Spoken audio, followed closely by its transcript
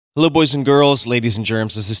Hello, boys and girls, ladies and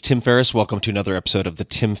germs. This is Tim Ferriss. Welcome to another episode of The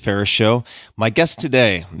Tim Ferriss Show. My guest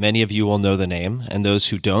today, many of you will know the name, and those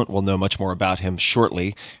who don't will know much more about him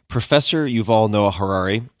shortly. Professor Yuval Noah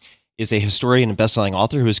Harari is a historian and best-selling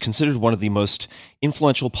author who is considered one of the most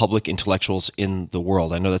influential public intellectuals in the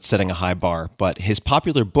world. I know that's setting a high bar, but his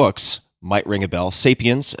popular books might ring a bell.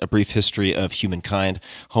 Sapiens, A Brief History of Humankind,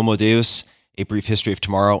 Homo Deus, A Brief History of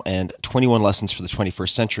Tomorrow, and 21 Lessons for the 21st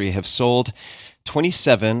Century have sold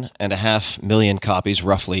 27.5 million copies,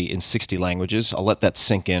 roughly, in 60 languages. I'll let that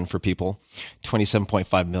sink in for people.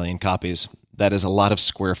 27.5 million copies. That is a lot of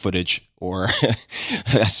square footage, or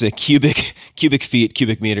that's a cubic feet,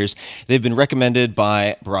 cubic meters. They've been recommended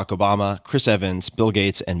by Barack Obama, Chris Evans, Bill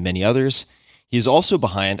Gates, and many others. He is also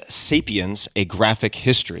behind Sapiens, A Graphic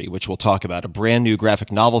History, which we'll talk about, a brand new graphic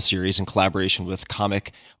novel series in collaboration with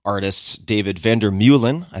comic artists David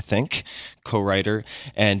Vandermeulen, I think, co-writer,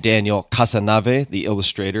 and Daniel Casanave, the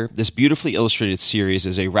illustrator. This beautifully illustrated series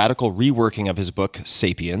is a radical reworking of his book,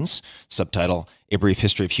 Sapiens, subtitle, A Brief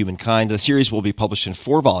History of Humankind. The series will be published in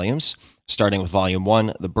 4 volumes, starting with Volume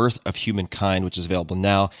 1, The Birth of Humankind, which is available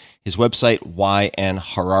now. His website,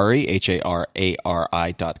 ynharari,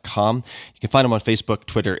 HARARI.com. You can find him on Facebook,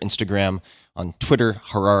 Twitter, Instagram. On Twitter,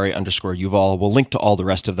 Harari_Yuval. We'll link to all the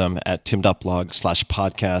rest of them at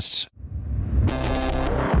tim.blog/podcasts.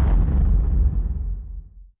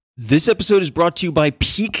 This episode is brought to you by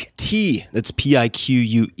Pique Tea. That's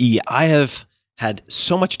Pique. I have had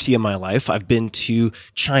so much tea in my life. I've been to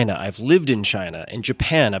China. I've lived in China and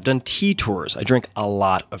Japan. I've done tea tours. I drink a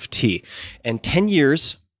lot of tea. And 10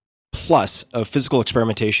 years plus of physical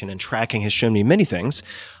experimentation and tracking has shown me many things.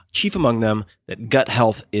 Chief among them, that gut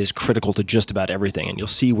health is critical to just about everything, and you'll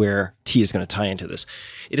see where tea is going to tie into this.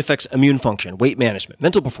 It affects immune function, weight management,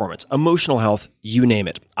 mental performance, emotional health, you name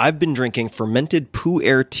it. I've been drinking fermented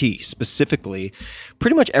pu'er tea, specifically,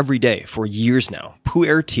 pretty much every day for years now.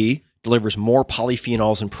 Pu'er tea delivers more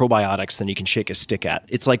polyphenols and probiotics than you can shake a stick at.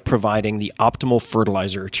 It's like providing the optimal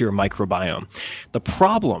fertilizer to your microbiome. The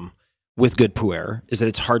problem with good pu'er is that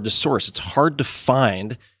it's hard to source. It's hard to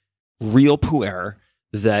find real pu'er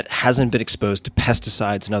that hasn't been exposed to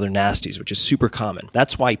pesticides and other nasties, which is super common.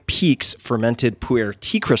 That's why Pique's fermented pu'er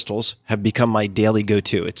tea crystals have become my daily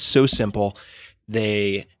go-to. It's so simple.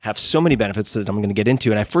 They have so many benefits that I'm going to get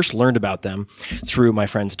into, and I first learned about them through my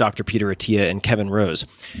friends Dr. Peter Attia and Kevin Rose.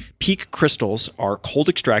 Pique crystals are cold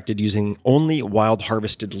extracted using only wild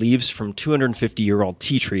harvested leaves from 250-year-old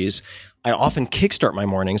tea trees. I often kickstart my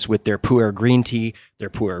mornings with their pu'er green tea, their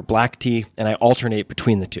pu'er black tea, and I alternate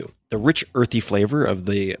between the two. The rich, earthy flavor of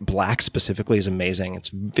the black specifically is amazing. It's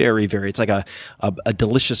it's like a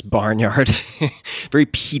delicious barnyard, very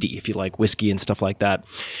peaty if you like whiskey and stuff like that.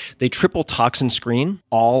 They triple toxin screen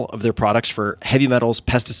all of their products for heavy metals,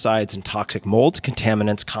 pesticides, and toxic mold,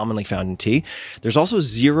 contaminants commonly found in tea. There's also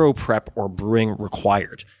zero prep or brewing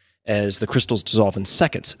required, as the crystals dissolve in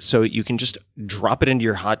seconds. So you can just drop it into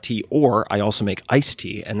your hot tea, or I also make iced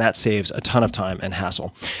tea, and that saves a ton of time and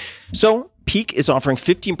hassle. So Pique is offering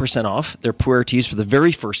 15% off their pu'er teas for the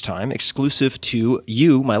very first time, exclusive to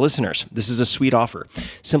you, my listeners. This is a sweet offer.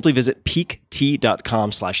 Simply visit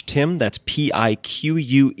piquetea.com/Tim. That's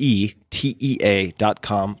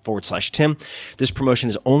piquetea.com/Tim. This promotion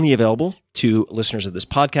is only available to listeners of this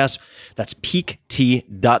podcast. That's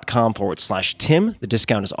piquetea.com/Tim. The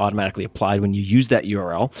discount is automatically applied when you use that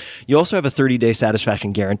URL. You also have a 30-day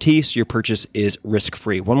satisfaction guarantee, so your purchase is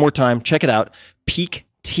risk-free. One more time, check it out.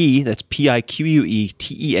 Piquetea, that's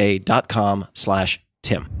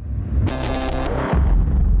piquetea.com/Tim.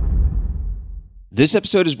 This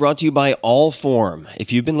episode is brought to you by Allform.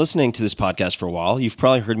 If you've been listening to this podcast for a while, you've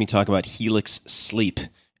probably heard me talk about Helix Sleep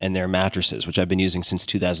and their mattresses, which I've been using since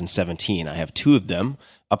 2017. I have 2 of them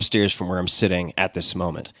upstairs from where I'm sitting at this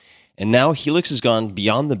moment. And now Helix has gone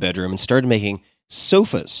beyond the bedroom and started making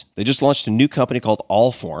sofas. They just launched a new company called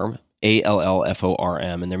Allform,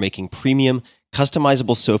 Allform, and they're making premium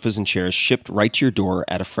customizable sofas and chairs shipped right to your door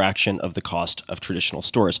at a fraction of the cost of traditional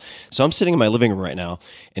stores. So I'm sitting in my living room right now,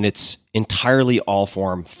 and it's entirely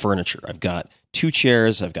Allform furniture. I've got 2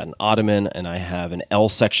 chairs, I've got an ottoman, and I have an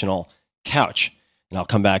L-sectional couch, and I'll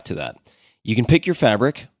come back to that. You can pick your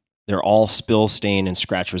fabric. They're all spill, stain, and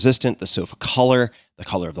scratch resistant. The sofa color, the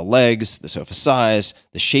color of the legs, the sofa size,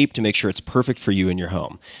 the shape to make sure it's perfect for you in your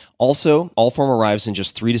home. Also, Allform arrives in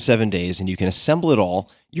just 3 to 7 days, and you can assemble it all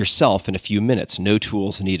yourself in a few minutes. No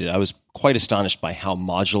tools needed. I was quite astonished by how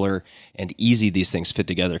modular and easy these things fit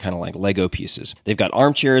together, kind of like Lego pieces. They've got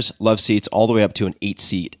armchairs, love seats, all the way up to an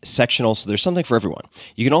 8-seat sectional, so there's something for everyone.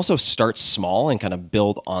 You can also start small and kind of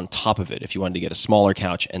build on top of it if you wanted to get a smaller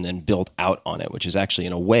couch and then build out on it, which is actually,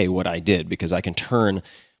 in a way, what I did, because I can turn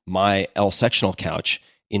my L-sectional couch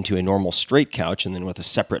into a normal straight couch and then with a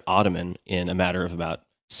separate ottoman in a matter of about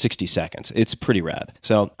 60 seconds. It's pretty rad.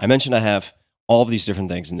 So I mentioned I have all of these different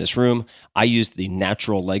things in this room. I used the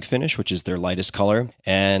natural leg finish, which is their lightest color,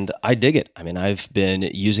 and I dig it. I mean, I've been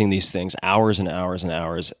using these things hours and hours and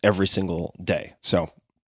hours every single day. So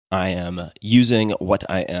I am using what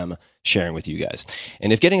I am sharing with you guys.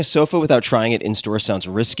 And if getting a sofa without trying it in-store sounds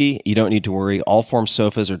risky, you don't need to worry. Allform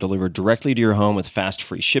sofas are delivered directly to your home with fast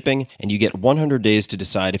free shipping, and you get 100 days to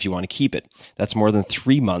decide if you want to keep it. That's more than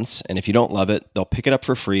 3 months, and if you don't love it, they'll pick it up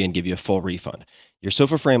for free and give you a full refund. Your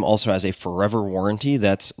sofa frame also has a forever warranty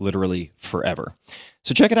that's literally forever.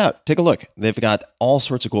 So check it out. Take a look. They've got all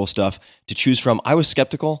sorts of cool stuff to choose from. I was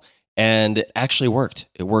skeptical, and it actually worked.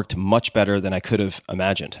 It worked much better than I could have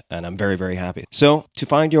imagined, and I'm very, very happy. So to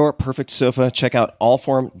find your perfect sofa, check out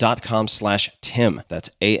allform.com/Tim. That's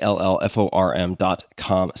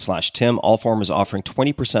ALLFORM.com/Tim. Allform is offering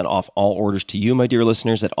 20% off all orders to you, my dear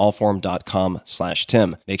listeners, at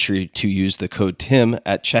allform.com/Tim. Make sure to use the code TIM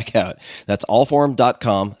at checkout. That's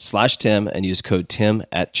allform.com/Tim and use code TIM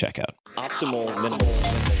at checkout. Optimal minimal.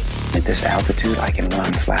 At this altitude, I can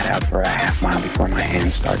run flat out for a half mile before my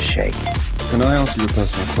hands start shaking. Can I answer your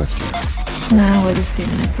personal question? Now would seem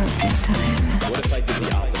an appropriate time. What if I did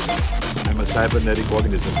the opposite? I'm a cybernetic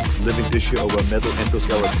organism, living tissue over a metal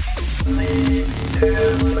endoskeleton.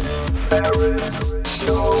 Ferriss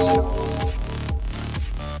Show.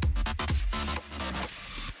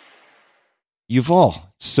 Yuval,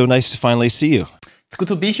 so nice to finally see you. It's good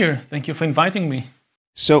to be here. Thank you for inviting me.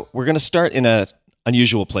 So we're going to start in an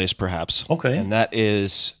unusual place, perhaps. Okay. And that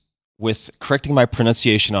is with correcting my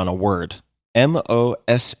pronunciation on a word.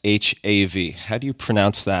 M-O-S-H-A-V. How do you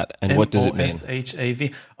pronounce that, and what does it mean?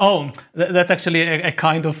 M-O-S-H-A-V. Oh, that's actually a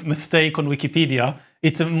kind of mistake on Wikipedia.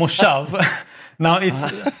 It's a moshav. Now, it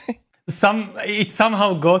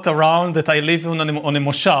somehow got around that I live on a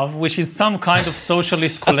moshav, which is some kind of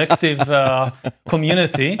socialist collective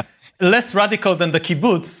community. Less radical than the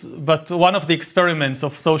kibbutz, but one of the experiments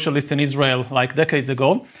of socialists in Israel like decades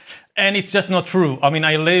ago. And it's just not true. I mean,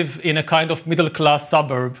 I live in a kind of middle-class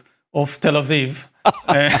suburb of Tel Aviv.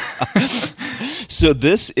 So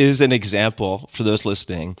this is an example, for those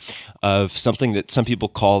listening, of something that some people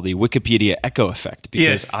call the Wikipedia echo effect.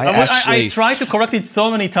 Because yes, I tried to correct it so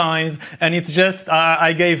many times, and it's just,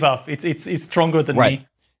 I gave up. It's stronger than me.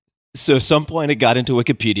 So at some point it got into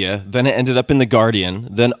Wikipedia, then it ended up in The Guardian,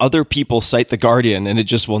 then other people cite The Guardian, and it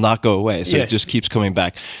just will not go away. So It just keeps coming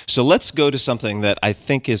back. So let's go to something that I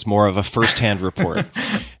think is more of a first-hand report.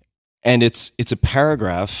 And it's a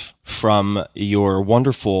paragraph from your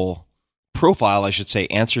wonderful profile, I should say,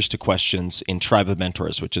 Answers to Questions in Tribe of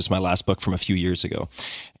Mentors, which is my last book from a few years ago.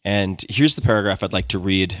 And here's the paragraph I'd like to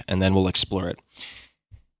read, and then we'll explore it.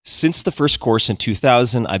 Since the first course in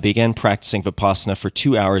 2000, I began practicing Vipassana for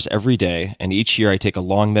 2 hours every day, and each year I take a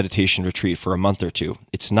long meditation retreat for a month or two.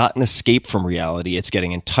 It's not an escape from reality, it's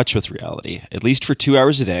getting in touch with reality. At least for 2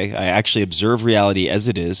 hours a day, I actually observe reality as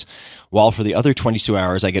it is, while for the other 22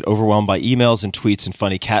 hours, I get overwhelmed by emails and tweets and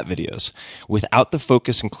funny cat videos. Without the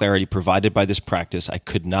focus and clarity provided by this practice, I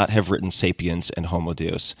could not have written Sapiens and Homo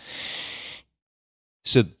Deus.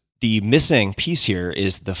 So the missing piece here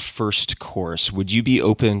is the first course. Would you be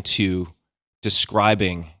open to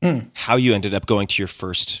describing how you ended up going to your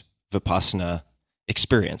first Vipassana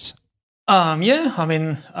experience? Yeah, I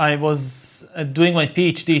mean, I was doing my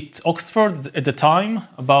PhD at Oxford at the time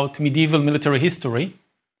about medieval military history.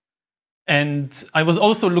 And I was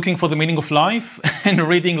also looking for the meaning of life and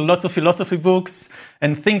reading lots of philosophy books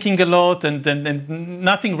and thinking a lot, and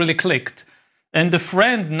nothing really clicked. And a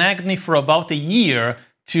friend nagged me for about a year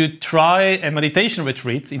to try a meditation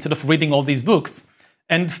retreat instead of reading all these books.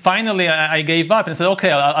 And finally, I gave up and said,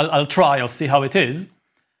 okay, I'll try, I'll see how it is.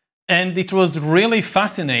 And it was really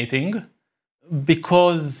fascinating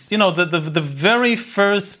because, you know, the very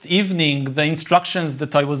first evening, the instructions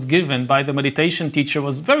that I was given by the meditation teacher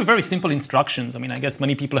was very, very simple instructions. I mean, I guess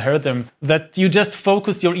many people heard them, that you just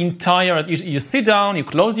focus your entire, you sit down, you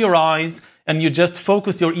close your eyes, and you just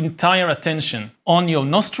focus your entire attention on your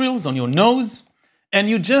nostrils, on your nose, and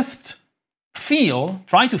you just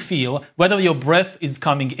try to feel whether your breath is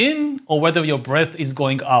coming in or whether your breath is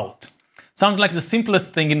going out. Sounds like the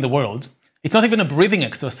simplest thing in the world. It's not even a breathing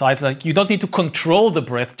exercise. Like, you don't need to control the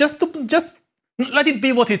breath. Just let it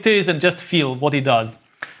be what it is and just feel what it does.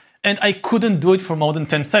 And I couldn't do it for more than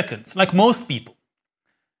 10 seconds, like most people.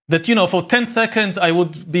 That, you know, for 10 seconds, I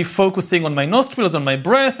would be focusing on my nostrils, on my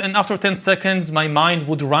breath, and after 10 seconds, my mind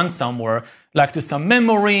would run somewhere, like to some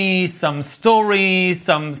memory, some story,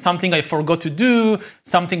 something I forgot to do,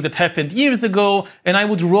 something that happened years ago, and I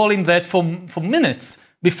would roll in that for minutes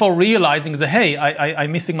before realizing that, hey,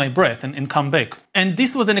 I'm missing my breath and come back. And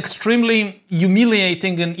this was an extremely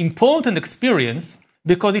humiliating and important experience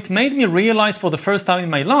because it made me realize for the first time in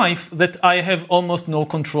my life that I have almost no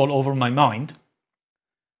control over my mind.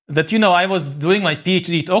 That, I was doing my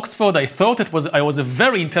PhD at Oxford. I thought I was a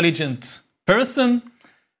very intelligent person,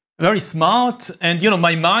 very smart, and,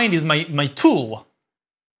 my mind is my tool.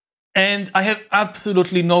 And I have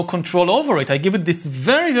absolutely no control over it. I give it this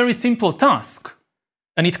very, very simple task,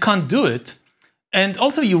 and it can't do it. And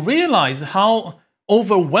also you realize how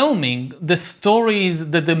overwhelming the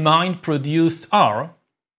stories that the mind produces are.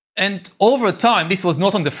 And over time, this was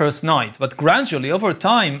not on the first night, but gradually over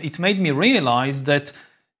time, it made me realize that,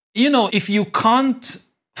 if you can't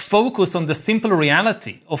focus on the simple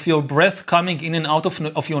reality of your breath coming in and out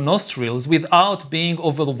of your nostrils without being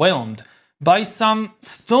overwhelmed by some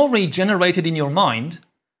story generated in your mind,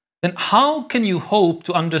 then how can you hope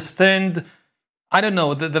to understand,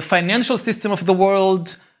 the financial system of the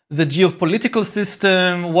world, the geopolitical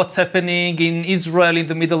system, what's happening in Israel, in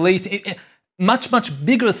the Middle East, much, much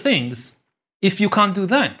bigger things, if you can't do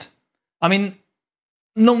that? I mean,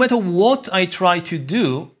 no matter what I try to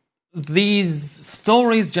do, these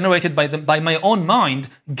stories generated by my own mind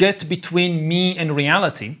get between me and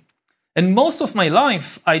reality. And most of my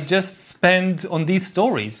life, I just spend on these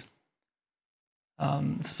stories.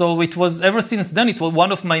 So it was, ever since then, it's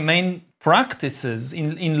one of my main practices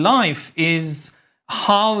in life is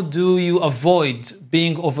how do you avoid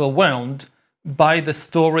being overwhelmed by the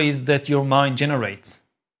stories that your mind generates?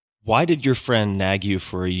 Why did your friend nag you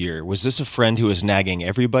for a year? Was this a friend who was nagging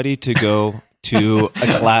everybody to go to a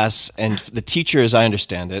class, and the teacher, as I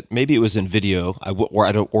understand it, maybe it was in video,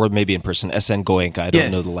 or maybe in person, SN Goenka, I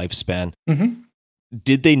don't know the lifespan. Mm-hmm.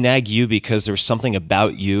 Did they nag you because there was something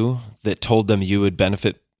about you that told them you would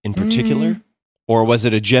benefit in particular? Or was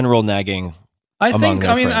it a general nagging among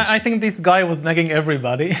their friends? I think this guy was nagging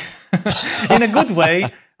everybody. In a good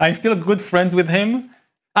way. I'm still good friends with him.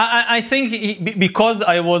 I think because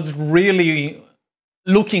I was really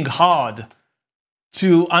looking hard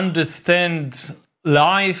to understand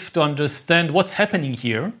life, to understand what's happening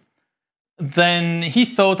here, then he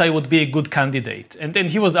thought I would be a good candidate. And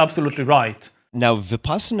he was absolutely right. Now,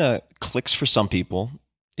 Vipassana clicks for some people.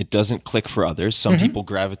 It doesn't click for others. Some people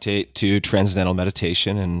gravitate to transcendental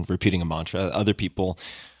meditation and repeating a mantra. Other people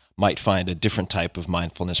might find a different type of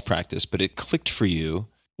mindfulness practice, but it clicked for you.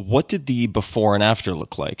 What did the before and after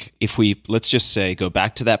look like? If we, let's just say, go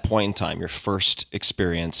back to that point in time, your first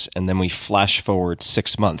experience, and then we flash forward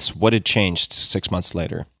 6 months, what had changed 6 months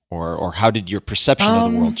later? Or how did your perception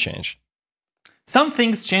of the world change? Some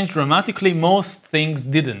things changed dramatically, most things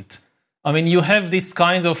didn't. I mean, you have this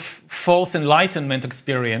kind of false enlightenment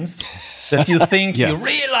experience that you think you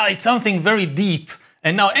realize something very deep,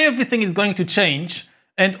 and now everything is going to change.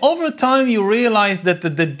 And over time, you realize that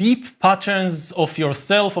the deep patterns of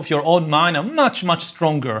yourself, of your own mind, are much, much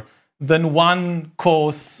stronger than one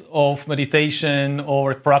course of meditation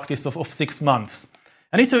or a practice of 6 months.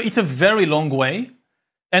 And it's a very long way.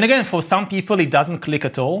 And again, for some people, it doesn't click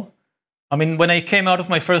at all. I mean, when I came out of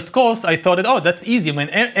my first course, I thought that, that's easy. I mean,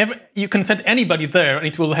 you can send anybody there and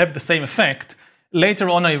it will have the same effect. Later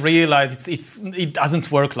on, I realized it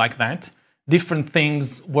doesn't work like that. Different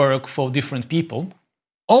things work for different people.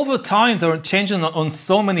 Over time, they're changing on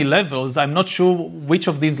so many levels. I'm not sure which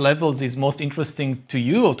of these levels is most interesting to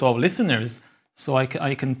you or to our listeners. So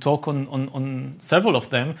I can talk on several of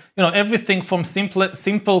them. Everything from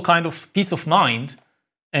simple kind of peace of mind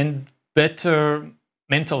and better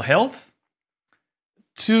mental health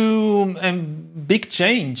to a big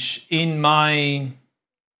change in my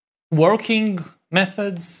working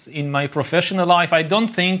methods, in my professional life. I don't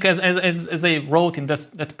think, as I wrote in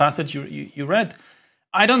that passage you read,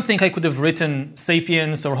 I don't think I could have written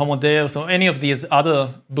Sapiens or Homo Deus or any of these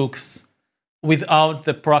other books without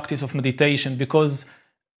the practice of meditation, because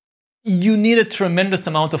you need a tremendous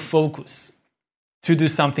amount of focus to do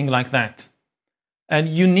something like that. And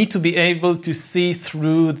you need to be able to see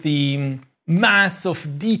through the mass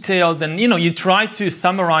of details. And, you try to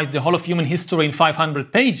summarize the whole of human history in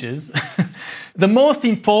 500 pages. The most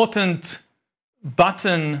important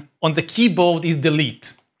button on the keyboard is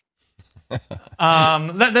delete.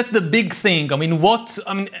 That's the big thing. I mean,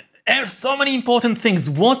 there's so many important things.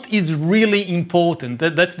 What is really important?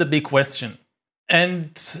 That's the big question. And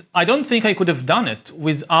I don't think I could have done it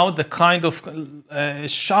without the kind of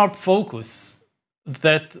sharp focus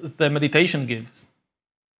that the meditation gives.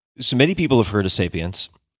 So many people have heard of Sapiens.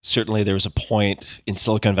 Certainly there was a point in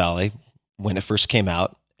Silicon Valley when it first came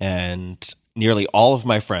out, and nearly all of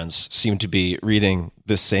my friends seem to be reading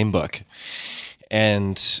this same book.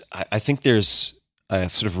 And I think there's a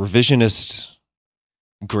sort of revisionist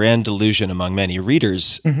grand delusion among many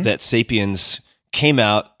readers that Sapiens came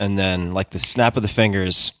out and then, like the snap of the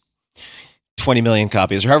fingers, 20 million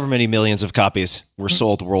copies or however many millions of copies were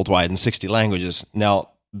sold worldwide in 60 languages. Now,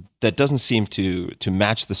 that doesn't seem to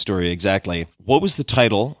match the story exactly. What was the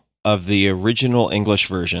title of the original English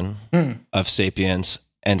version of Sapiens,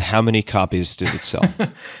 and how many copies did it sell?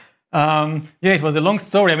 It was a long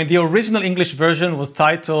story. I mean, the original English version was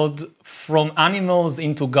titled From Animals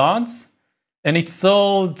into Gods, and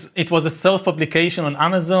it was a self-publication on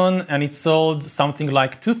Amazon, and it sold something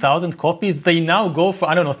like 2,000 copies. They now go for,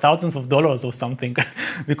 I don't know, thousands of dollars or something,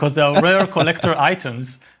 because they are rare collector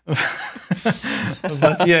items.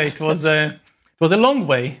 But yeah, it was a long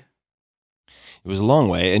way. It was a long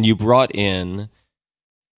way, and you brought in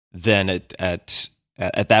then at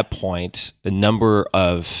that point a number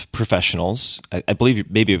of professionals. I believe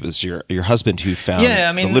maybe it was your husband who found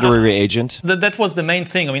the literary agent. That was the main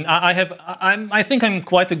thing. I mean, I think I'm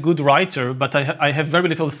quite a good writer, but I have very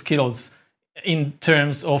little skills in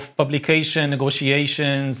terms of publication,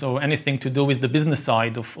 negotiations, or anything to do with the business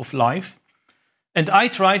side of life. And I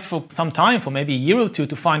tried for some time, for maybe a year or two,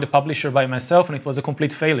 to find a publisher by myself, and it was a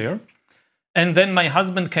complete failure. And then my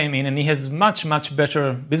husband came in, and he has much, much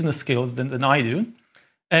better business skills than I do.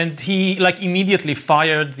 And he immediately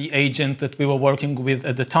fired the agent that we were working with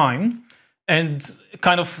at the time and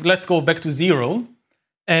kind of, let's go back to zero.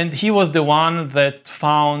 And he was the one that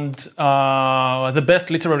found the best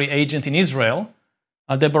literary agent in Israel,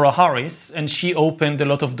 Deborah Harris, and she opened a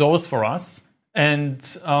lot of doors for us. And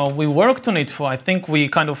we worked on it for, I think we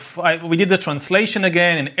did the translation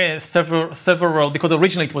again and several, because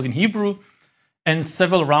originally it was in Hebrew, and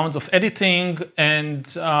several rounds of editing,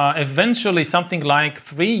 and eventually something like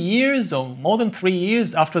 3 years or more than 3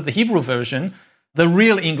 years after the Hebrew version, the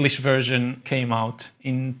real English version came out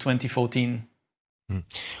in 2014.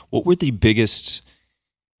 What were the biggest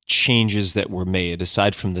changes that were made,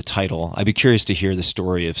 aside from the title? I'd be curious to hear the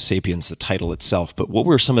story of Sapiens, the title itself, but what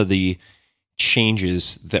were some of the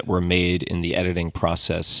changes that were made in the editing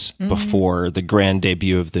process before the grand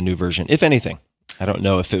debut of the new version, if anything? I don't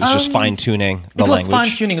know if it was just fine-tuning the language. It was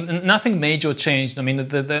fine-tuning. Nothing major changed. I mean,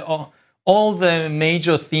 all the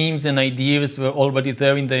major themes and ideas were already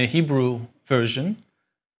there in the Hebrew version.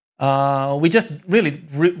 We just really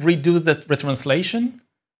redo the retranslation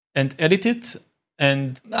and edit it.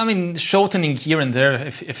 And, I mean, shortening here and there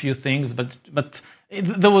a few things, but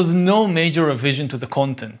there was no major revision to the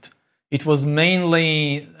content. It was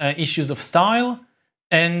mainly issues of style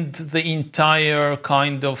and the entire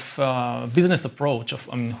kind of business approach of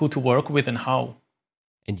who to work with and how.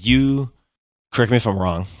 And you, correct me if I'm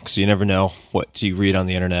wrong, because you never know what you read on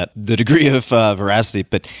the internet, the degree of veracity,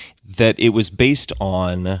 but that it was based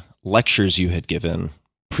on lectures you had given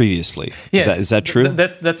previously. Yes, is that true?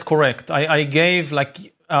 That's correct. I gave,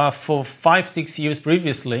 for 5-6 years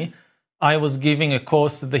previously, I was giving a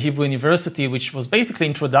course at the Hebrew University, which was basically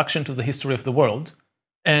introduction to the history of the world.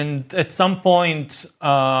 And at some point,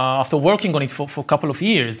 after working on it for a couple of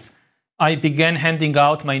years, I began handing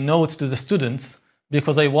out my notes to the students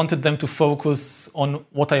because I wanted them to focus on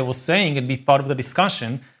what I was saying and be part of the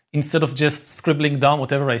discussion instead of just scribbling down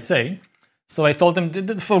whatever I say. So I told them,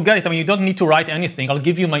 forget it. I mean, you don't need to write anything. I'll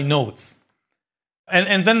give you my notes.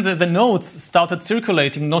 And then the notes started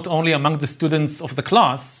circulating not only among the students of the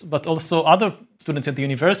class, but also other students at the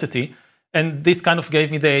university. And this kind of gave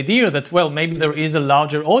me the idea that, well, maybe there is a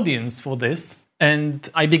larger audience for this. And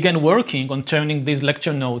I began working on turning these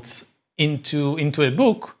lecture notes into a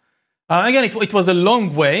book. Again, it was a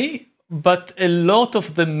long way, but a lot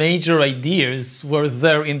of the major ideas were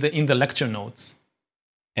there in the lecture notes.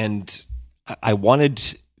 And I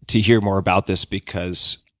wanted to hear more about this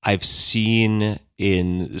because I've seen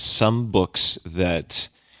in some books that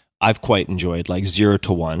I've quite enjoyed, like 0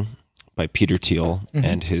 to 1 by Peter Thiel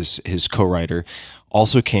and his co-writer,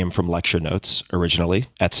 also came from lecture notes originally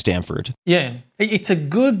at Stanford. Yeah, it's a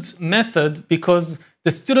good method because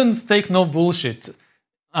the students take no bullshit.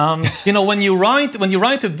 When you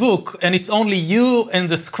write a book and it's only you and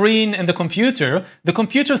the screen and the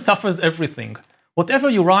computer suffers everything. Whatever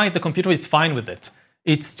you write, the computer is fine with it.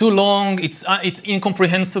 It's too long, it's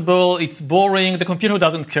incomprehensible, it's boring, the computer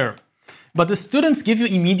doesn't care. But the students give you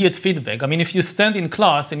immediate feedback. I mean, if you stand in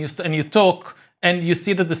class and you talk and you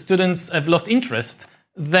see that the students have lost interest,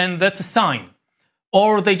 then that's a sign.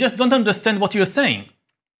 Or they just don't understand what you're saying.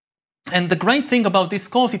 And the great thing about this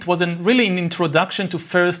course, it was really an introduction to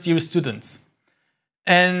first-year students.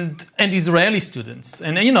 and Israeli students.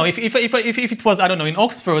 And you know, if it was, I don't know, in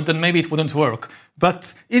Oxford, then maybe it wouldn't work.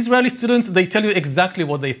 But Israeli students, they tell you exactly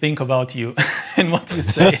what they think about you and what you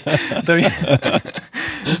say.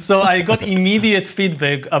 So I got immediate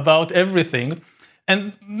feedback about everything. And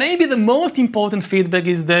maybe the most important feedback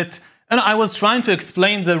is that I was trying to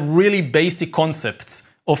explain the really basic concepts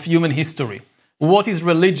of human history. What is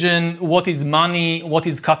religion? What is money? What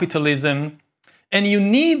is capitalism? And you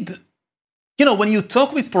need, you know, when you talk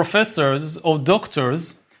with professors or doctors,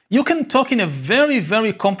 you can talk in a very,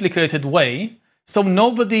 very complicated way, so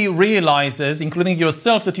nobody realizes, including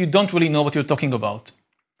yourself, that you don't really know what you're talking about.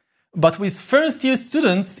 But with first-year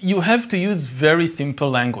students, you have to use very simple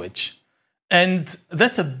language. And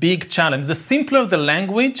that's a big challenge. The simpler the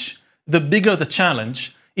language, the bigger the challenge.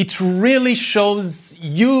 It really shows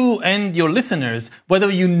you and your listeners whether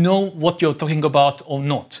you know what you're talking about or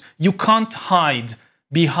not. You can't hide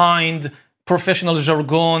behind professional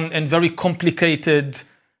jargon and very complicated,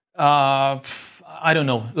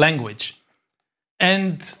 language.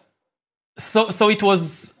 And so it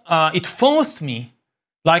was, it forced me,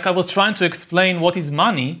 like I was trying to explain what is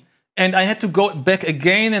money, and I had to go back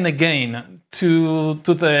again and again to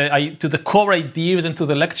the core ideas and to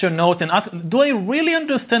the lecture notes and ask, do I really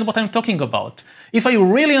understand what I'm talking about? If I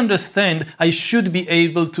really understand, I should be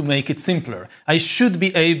able to make it simpler. I should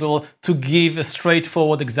be able to give a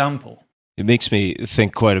straightforward example. It makes me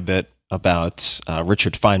think quite a bit about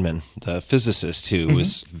Richard Feynman, the physicist, who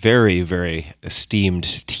was very, very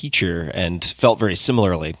esteemed teacher and felt very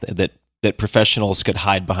similarly that professionals could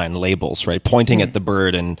hide behind labels, right? Pointing at the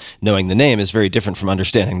bird and knowing the name is very different from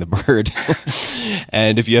understanding the bird.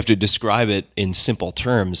 And if you have to describe it in simple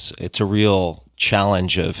terms, it's a real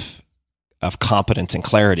challenge of competence and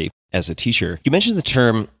clarity as a teacher. You mentioned the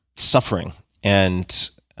term suffering, and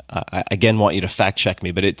I again want you to fact check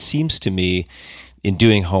me, but it seems to me in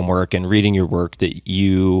doing homework and reading your work that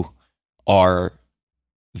you are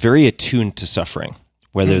very attuned to suffering,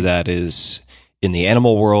 whether that is in the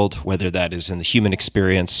animal world, whether that is in the human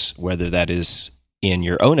experience, whether that is in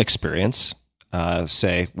your own experience,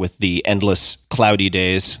 say with the endless cloudy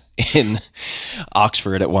days in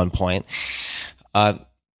Oxford at one point.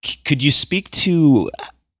 Could you speak to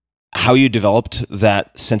how you developed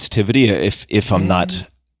that sensitivity, if I'm not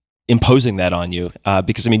imposing that on you?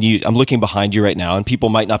 Because I mean, I'm looking behind you right now, and people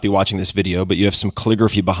might not be watching this video, but you have some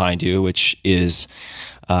calligraphy behind you, which is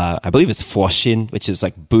I believe it's Fuoshin, which is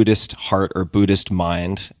like Buddhist heart or Buddhist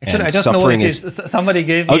mind. Actually, I don't know what it is. Somebody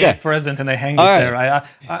gave me a present and I hang it there.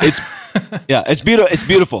 It's beautiful. It's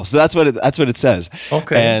beautiful. So that's what it says.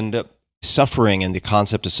 Okay. And suffering and the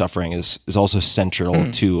concept of suffering is also central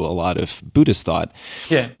to a lot of Buddhist thought.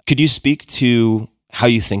 Yeah. Could you speak to how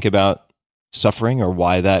you think about suffering, or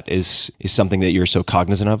why that is something that you're so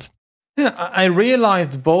cognizant of? Yeah, I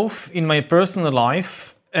realized both in my personal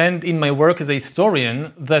life and in my work as a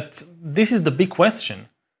historian that this is the big question.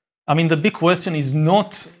 I mean, the big question is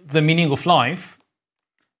not the meaning of life,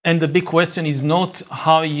 and the big question is not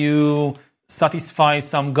how you satisfy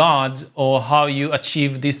some god or how you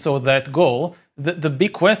achieve this or that goal. The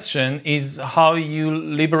big question is how you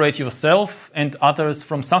liberate yourself and others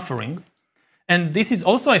from suffering. And this is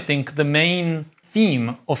also, I think, the main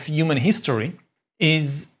theme of human history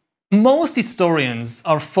is most historians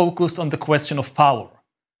are focused on the question of power.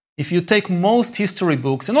 If you take most history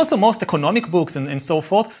books, and also most economic books and so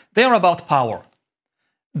forth, they are about power.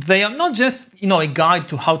 They are not just, a guide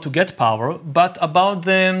to how to get power, but about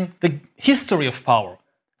the history of power.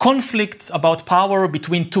 Conflicts about power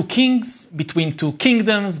between two kings, between two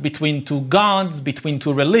kingdoms, between two gods, between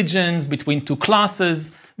two religions, between two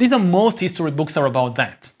classes. These are most history books are about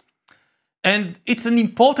that. And it's an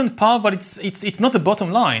important part, but it's not the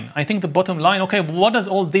bottom line. I think the bottom line, okay, what does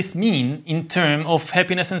all this mean in terms of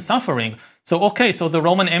happiness and suffering? So the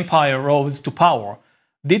Roman Empire rose to power.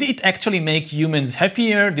 Did it actually make humans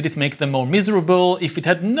happier? Did it make them more miserable? If it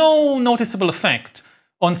had no noticeable effect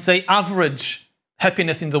on, say, average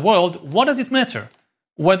happiness in the world, what does it matter?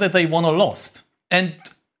 Whether they won or lost. And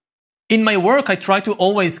in my work, I try to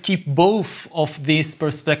always keep both of these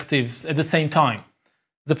perspectives at the same time.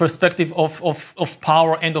 The perspective of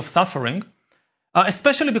power and of suffering,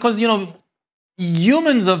 especially because,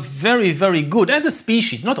 humans are very, very good as a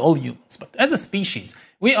species, not all humans, but as a species,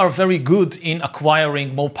 we are very good in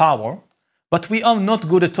acquiring more power, but we are not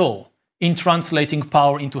good at all in translating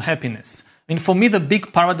power into happiness. I mean, for me, the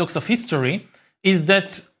big paradox of history is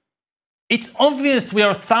that it's obvious we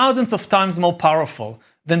are thousands of times more powerful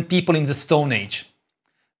than people in the Stone Age,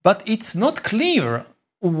 but it's not clear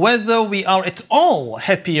whether we are at all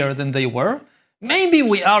happier than they were. Maybe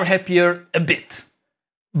we are happier a bit.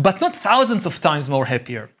 but not thousands of times more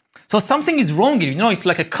happier. So something is wrong here. It's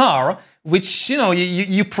like a car, which,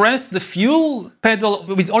 you press the fuel pedal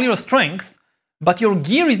with all your strength, but your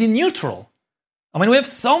gear is in neutral. We have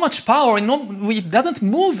so much power and it doesn't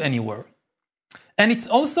move anywhere. And it's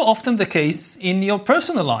also often the case in your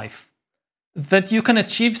personal life that you can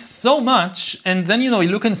achieve so much, and then, you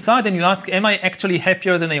look inside and you ask, am I actually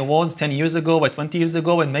happier than I was 10 years ago or 20 years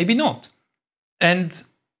ago? And maybe not. And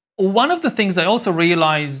one of the things I also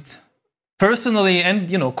realized personally and,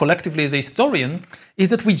 collectively as a historian is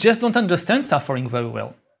that we just don't understand suffering very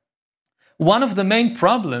well. One of the main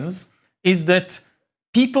problems is that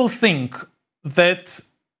people think that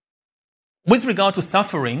with regard to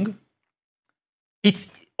suffering,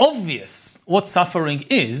 it's obvious what suffering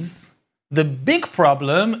is. The big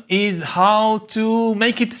problem is how to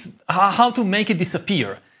make it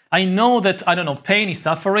disappear. I know that, pain is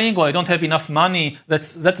suffering, or I don't have enough money,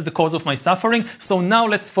 that's the cause of my suffering, so now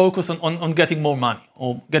let's focus on getting more money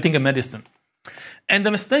or getting a medicine. And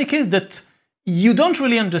the mistake is that you don't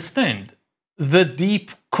really understand the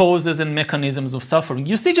deep causes and mechanisms of suffering.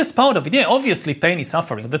 You see just part of it. Yeah, obviously pain is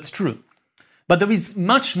suffering, that's true. But there is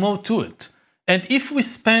much more to it. And if we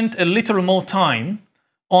spend a little more time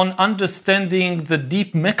on understanding the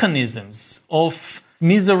deep mechanisms of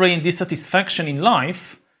misery and dissatisfaction in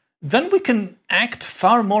life, then we can act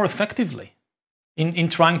far more effectively in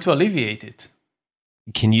trying to alleviate it.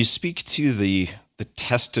 Can you speak to the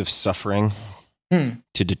test of suffering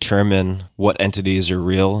to determine what entities are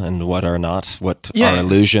real and what are not, what are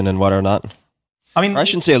illusion and what are not? Or I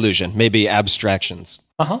shouldn't say illusion, maybe abstractions.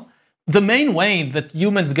 The main way that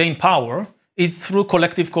humans gain power is through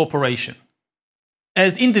collective cooperation.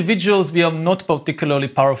 As individuals, we are not particularly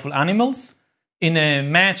powerful animals. In a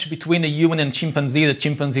match between a human and chimpanzee, the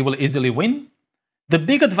chimpanzee will easily win. The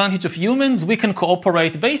big advantage of humans, we can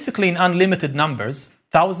cooperate basically in unlimited numbers.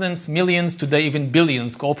 Thousands, millions, today even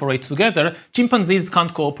billions cooperate together. Chimpanzees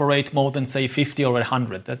can't cooperate more than, say, 50 or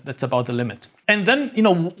 100. That's about the limit. And then,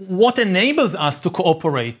 what enables us to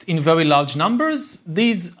cooperate in very large numbers?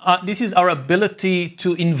 This is our ability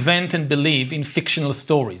to invent and believe in fictional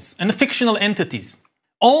stories and fictional entities.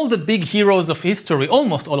 All the big heroes of history,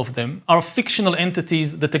 almost all of them, are fictional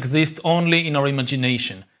entities that exist only in our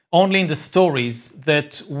imagination, only in the stories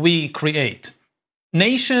that we create.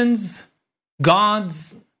 Nations,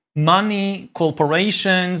 gods, money,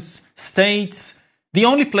 corporations, states, the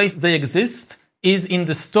only place they exist is in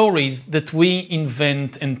the stories that we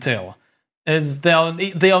invent and tell, as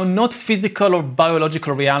they are not physical or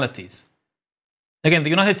biological realities. Again,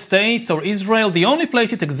 the United States or Israel, the only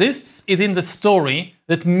place it exists is in the story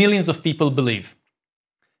that millions of people believe.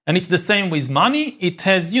 And it's the same with money. It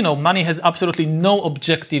has, money has absolutely no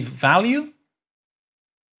objective value.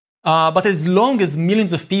 But as long as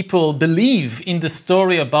millions of people believe in the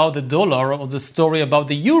story about the dollar or the story about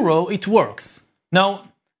the euro, it works.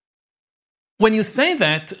 Now, when you say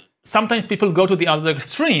that, sometimes people go to the other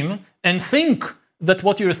extreme and think that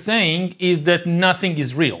what you're saying is that nothing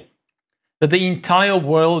is real, that the entire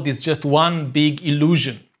world is just one big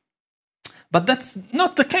illusion. But that's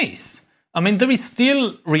not the case. There is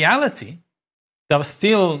still reality. There are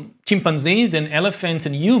still chimpanzees and elephants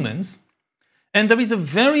and humans. And there is a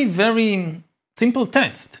very, very simple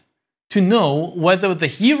test to know whether the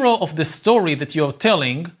hero of the story that you're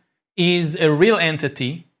telling is a real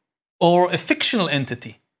entity or a fictional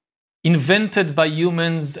entity, invented by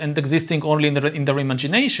humans and existing only in their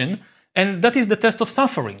imagination. And that is the test of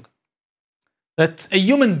suffering. That a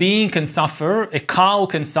human being can suffer, a cow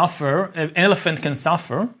can suffer, an elephant can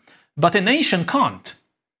suffer, but a nation can't.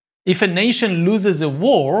 If a nation loses a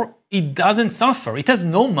war, it doesn't suffer. It has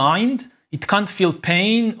no mind. It can't feel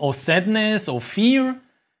pain or sadness or fear.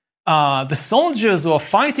 The soldiers who are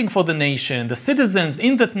fighting for the nation, the citizens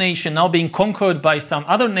in that nation now being conquered by some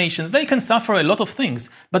other nation, they can suffer a lot of things.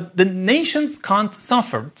 But the nations can't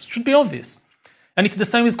suffer. It should be obvious. And it's the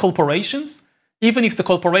same with corporations. Even if the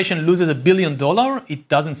corporation loses $1 billion, it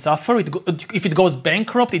doesn't suffer. If it goes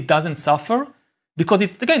bankrupt, it doesn't suffer. Because,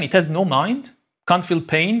 it has no mind, can't feel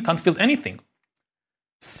pain, can't feel anything.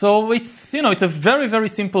 So it's a very, very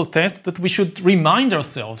simple test that we should remind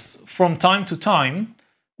ourselves from time to time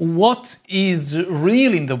what is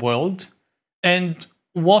real in the world and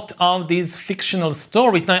what are these fictional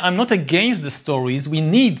stories. Now, I'm not against the stories. We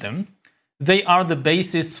need them. They are the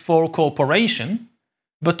basis for cooperation.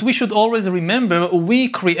 But we should always remember we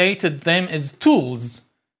created them as tools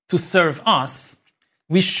to serve us.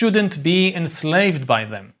 We shouldn't be enslaved by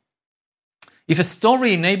them. If a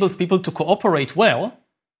story enables people to cooperate well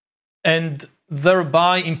and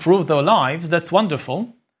thereby improve their lives, that's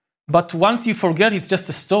wonderful. But once you forget it's just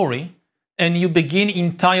a story and you begin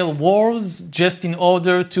entire wars just in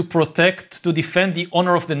order to protect, to defend the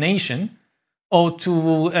honor of the nation, or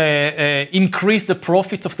to increase the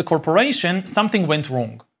profits of the corporation, something went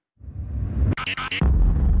wrong.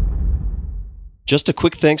 Just a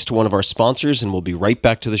quick thanks to one of our sponsors, and we'll be right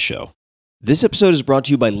back to the show. This episode is brought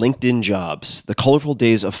to you by LinkedIn Jobs. The colorful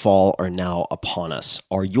days of fall are now upon us.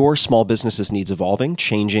 Are your small business's needs evolving,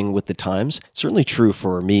 changing with the times? Certainly true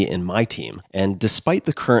for me and my team. And despite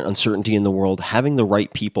the current uncertainty in the world, having the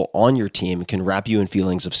right people on your team can wrap you in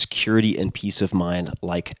feelings of security and peace of mind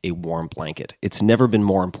like a warm blanket. It's never been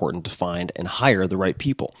more important to find and hire the right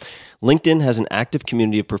people. LinkedIn has an active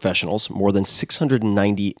community of professionals, more than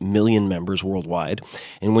 690 million members worldwide.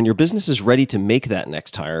 And when your business is ready to make that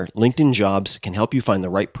next hire, LinkedIn Jobs can help you find the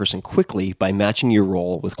right person quickly by matching your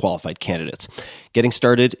role with qualified candidates. Getting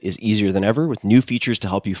started is easier than ever with new features to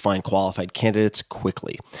help you find qualified candidates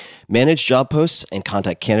quickly. Manage job posts and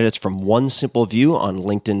contact candidates from one simple view on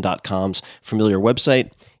LinkedIn.com's familiar website.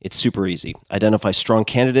 It's super easy. Identify strong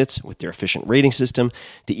candidates with their efficient rating system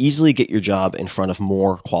to easily get your job in front of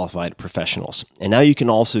more qualified professionals. And now you can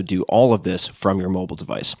also do all of this from your mobile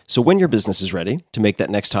device. So when your business is ready to make that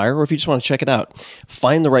next hire, or if you just want to check it out,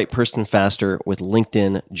 find the right person faster with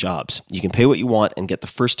LinkedIn Jobs. You can pay what you want and get the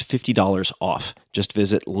first $50 off. Just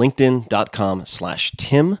visit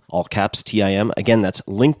linkedin.com/Tim, all caps TIM. Again, that's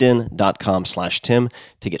linkedin.com/Tim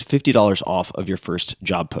to get $50 off of your first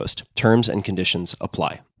job post. Terms and conditions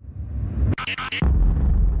apply.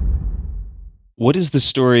 What is the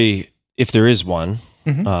story, if there is one,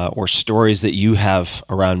 or stories that you have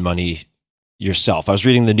around money yourself? I was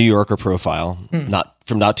reading the New Yorker profile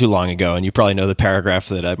not too long ago, and you probably know the paragraph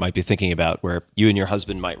that I might be thinking about where you and your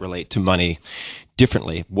husband might relate to money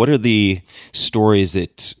differently. What are the stories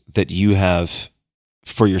that you have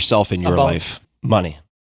for yourself in your life? Money.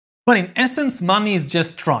 Well, in essence, money is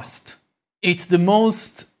just trust. It's the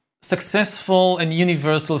most successful and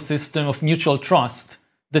universal system of mutual trust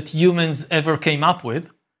that humans ever came up with.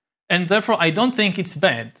 And therefore, I don't think it's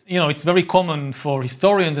bad. You know, it's very common for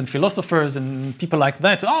historians and philosophers and people like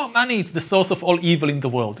that. Oh, money, it's the source of all evil in the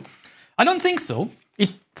world. I don't think so.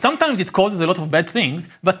 Sometimes it causes a lot of bad things,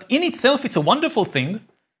 but in itself, it's a wonderful thing.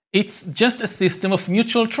 It's just a system of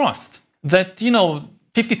mutual trust that,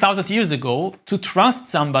 50,000 years ago, to trust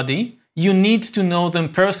somebody, you need to know them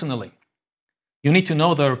personally. You need to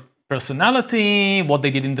know their personality, what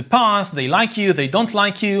they did in the past, they like you, they don't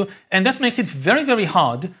like you, and that makes it very, very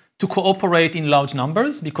hard to cooperate in large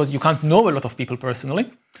numbers because you can't know a lot of people personally.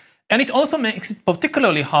 And it also makes it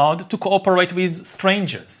particularly hard to cooperate with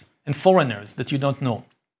strangers and foreigners that you don't know.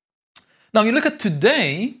 Now, you look at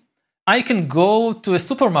today, I can go to a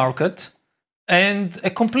supermarket and a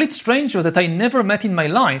complete stranger that I never met in my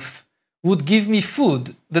life would give me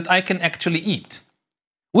food that I can actually eat,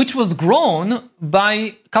 which was grown by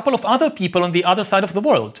a couple of other people on the other side of the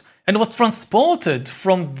world and was transported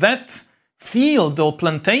from that field or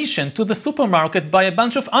plantation to the supermarket by a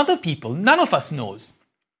bunch of other people. None of us knows.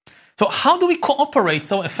 So how do we cooperate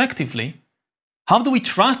so effectively? How do we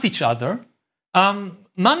trust each other?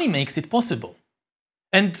 Money makes it possible.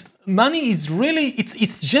 And money is really,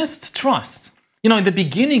 it's just trust. In the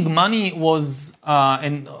beginning, money was,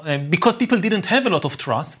 because people didn't have a lot of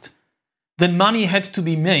trust, then money had to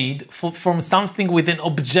be made from something with an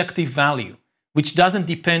objective value, which doesn't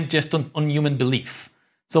depend just on human belief.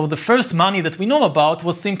 So the first money that we know about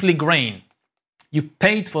was simply grain. You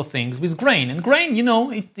paid for things with grain. And grain,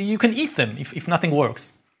 you can eat them if nothing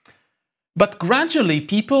works. But gradually,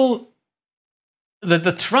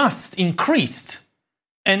 the trust increased.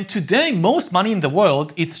 And today, most money in the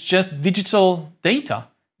world, it's just digital data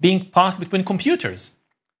being passed between computers.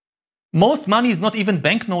 Most money is not even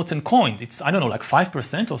banknotes and coins. It's, like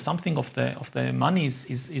 5% or something of the money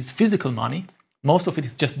is physical money. Most of it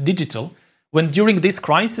is just digital. When during this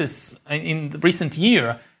crisis in the recent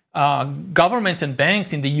year, governments and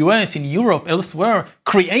banks in the US, in Europe, elsewhere,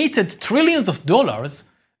 created trillions of dollars,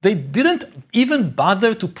 they didn't even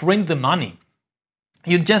bother to print the money.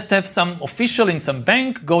 You just have some official in some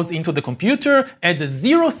bank goes into the computer, adds a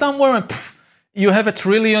zero somewhere, and you have $1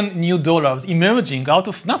 trillion new dollars emerging out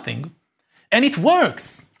of nothing. And it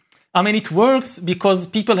works. It works because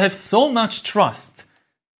people have so much trust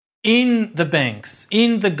in the banks,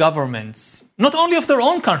 in the governments, not only of their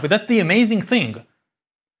own country. That's the amazing thing.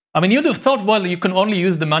 You'd have thought, well, you can only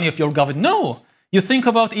use the money of your government. No, you think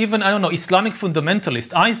about even, Islamic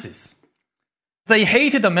fundamentalist, ISIS. They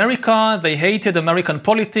hated America, they hated American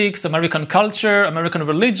politics, American culture, American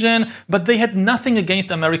religion, but they had nothing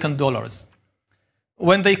against American dollars.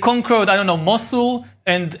 When they conquered, Mosul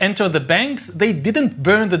and entered the banks, they didn't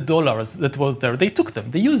burn the dollars that were there. They took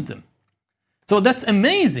them, they used them. So that's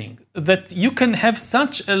amazing that you can have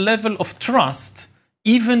such a level of trust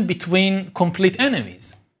even between complete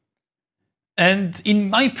enemies. And in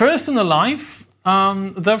my personal life,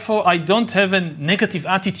 therefore, I don't have a negative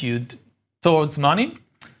attitude towards money.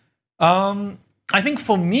 I think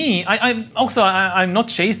for me, I'm not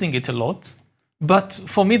chasing it a lot, but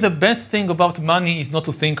for me, the best thing about money is not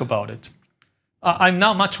to think about it. I'm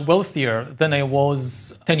now much wealthier than I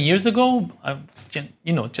was 10 years ago. I was,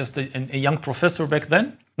 just a young professor back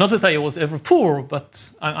then. Not that I was ever poor,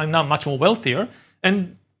 but I'm now much more wealthier.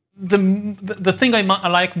 And the thing I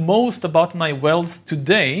like most about my wealth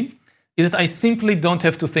today is that I simply don't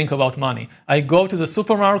have to think about money. I go to the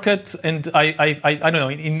supermarket and I don't know,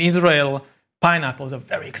 in Israel, pineapples are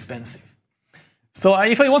very expensive. So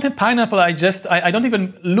if I want a pineapple, I don't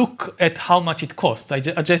even look at how much it costs. I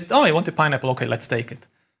just, I want a pineapple. Okay, let's take it.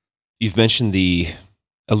 You've mentioned the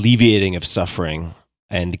alleviating of suffering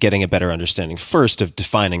and getting a better understanding first of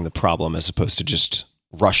defining the problem as opposed to just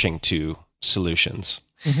rushing to solutions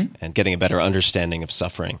and getting a better understanding of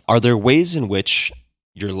suffering. Are there ways in which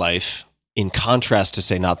your life, in contrast to,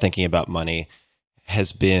 say, not thinking about money,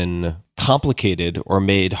 has been complicated or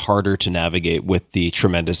made harder to navigate with the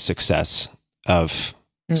tremendous success of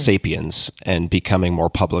Sapiens and becoming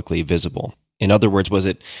more publicly visible? In other words, was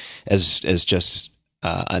it, as just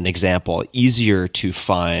an example, easier to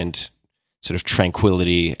find sort of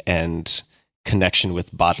tranquility and connection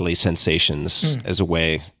with bodily sensations as a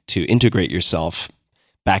way to integrate yourself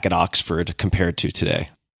back at Oxford compared to today?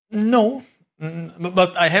 No,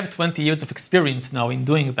 but I have 20 years of experience now in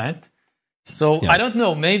doing that. So I don't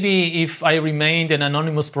know, maybe if I remained an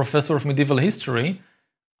anonymous professor of medieval history,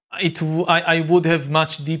 I would have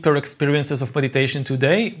much deeper experiences of meditation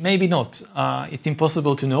today. Maybe not. It's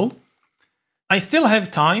impossible to know. I still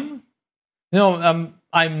have time.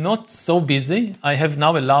 I'm not so busy. I have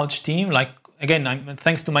now a large team.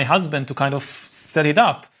 Thanks to my husband to kind of set it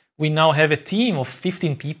up. We now have a team of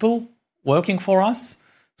 15 people working for us.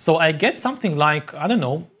 So I get something like,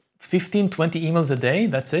 15, 20 emails a day.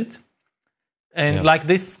 That's it. And like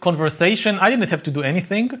this conversation, I didn't have to do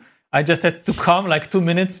anything. I just had to come 2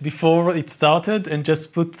 minutes before it started and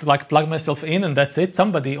just plug myself in, and that's it.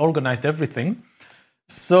 Somebody organized everything.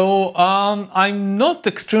 So I'm not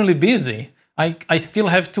extremely busy. I still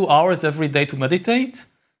have 2 hours every day to meditate.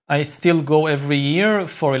 I still go every year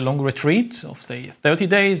for a long retreat of, say, 30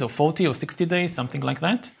 days or 40 or 60 days, something like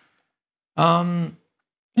that. I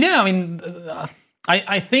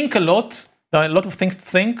think a lot. There are a lot of things to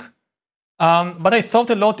think. But I thought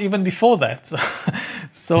a lot even before that.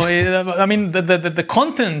 So, the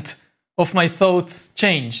content of my thoughts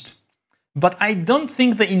changed. But I don't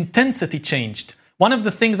think the intensity changed. One of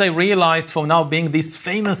the things I realized from now being this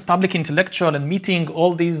famous public intellectual and meeting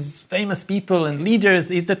all these famous people and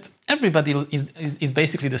leaders is that everybody is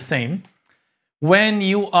basically the same. When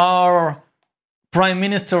you are prime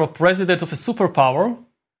minister or president of a superpower,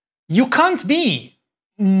 you can't be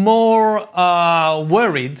more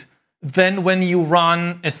worried than when you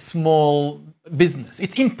run a small business.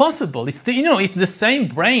 It's impossible. It's the same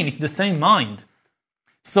brain, it's the same mind.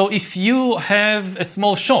 So if you have a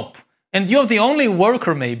small shop and you're the only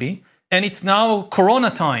worker maybe, and it's now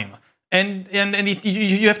Corona time, and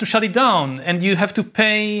you have to shut it down, and you have to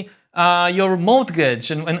pay your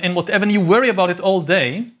mortgage and whatever, and you worry about it all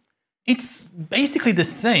day, it's basically the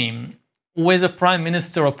same with a prime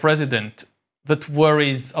minister or president that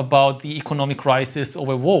worries about the economic crisis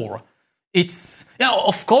or a war.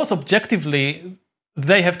 Of course, objectively,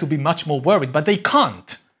 they have to be much more worried, but they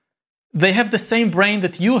can't. They have the same brain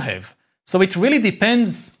that you have. So it really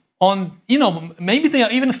depends on, maybe they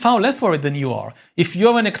are even far less worried than you are. If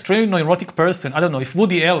you're an extremely neurotic person, I don't know, if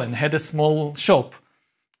Woody Allen had a small shop,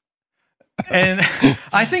 and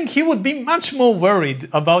I think he would be much more worried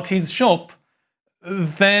about his shop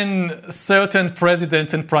than certain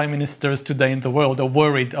presidents and prime ministers today in the world are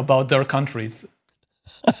worried about their countries.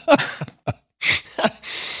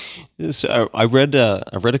 So I read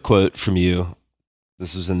a quote from you.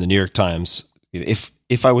 This was in the New York Times.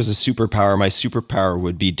 If I was a superpower, my superpower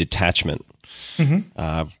would be detachment.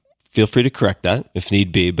 Feel free to correct that if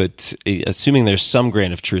need be, but assuming there's some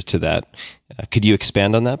grain of truth to that, could you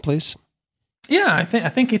expand on that, please? Yeah, I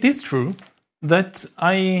think it is true that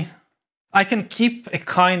I can keep a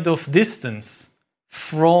kind of distance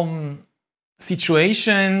from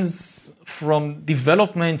situations, from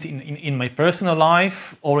development in my personal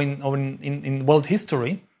life or in world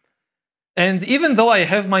history. And even though I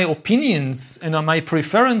have my opinions and my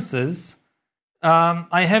preferences,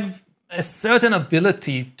 I have a certain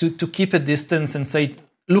ability to keep a distance and say,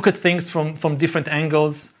 look at things from different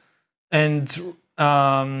angles and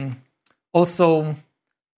also,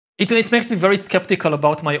 it makes me very skeptical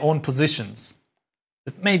about my own positions.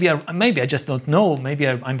 That maybe I just don't know. Maybe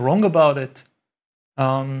I'm wrong about it.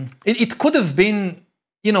 It could have been,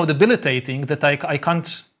 debilitating that I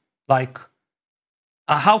can't,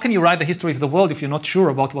 how can you write the history of the world if you're not sure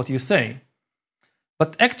about what you say?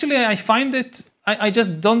 But actually, I find it, I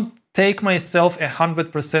just don't take myself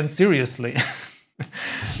 100% seriously.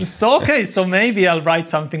 So maybe I'll write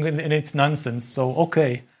something and it's nonsense. So,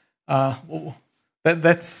 okay.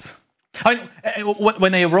 That's...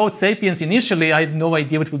 when I wrote Sapiens initially, I had no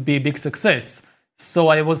idea it would be a big success. So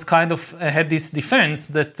I was had this defense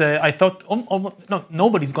that I thought, no,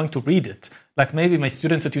 nobody's going to read it. Like maybe my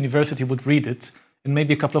students at university would read it, and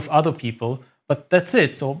maybe a couple of other people, but that's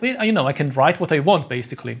it. So, I can write what I want,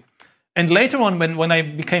 basically. And later on, when I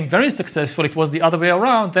became very successful, it was the other way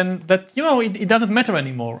around. Then it doesn't matter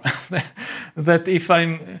anymore. That if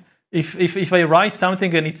I write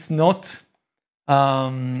something and it's not,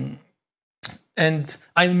 and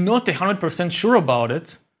I'm not 100% sure about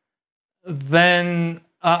it, then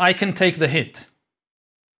I can take the hit.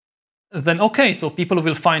 Then okay, so people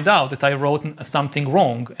will find out that I wrote something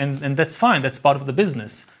wrong, and that's fine. That's part of the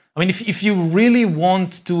business. I mean, if you really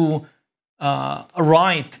want to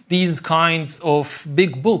write these kinds of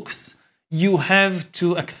big books, you have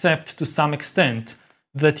to accept to some extent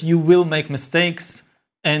that you will make mistakes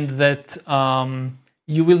and that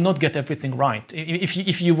you will not get everything right.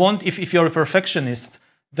 If you're a perfectionist,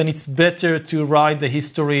 then it's better to write the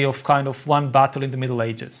history of one battle in the Middle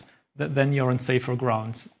Ages. Then you're on safer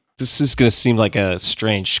grounds. This is going to seem like a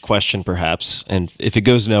strange question, perhaps, and if it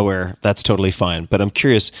goes nowhere, that's totally fine. But I'm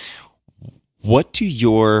curious, what do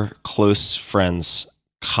your close friends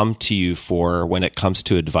come to you for when it comes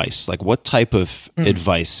to advice? Like, what type of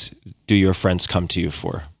advice do your friends come to you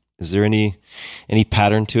for? Is there any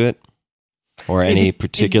pattern to it, or any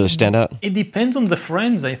particular standout? It depends on the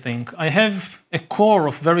friends, I think. I have a core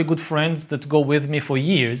of very good friends that go with me for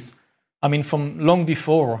years. I mean, from long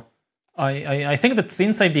before. I think that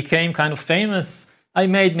since I became kind of famous, I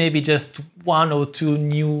made maybe just 1 or 2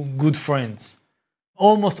 new good friends.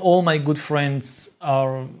 Almost all my good friends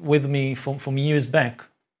are with me from years back.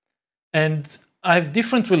 And I have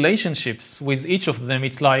different relationships with each of them.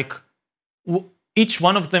 It's like each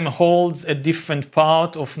one of them holds a different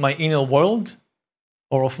part of my inner world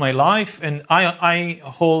or of my life, and I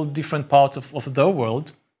hold different parts of their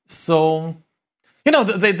world. So...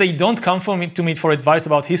 they don't come to me for advice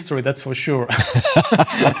about history, that's for sure.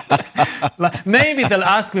 Maybe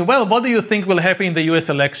they'll ask me, well, what do you think will happen in the US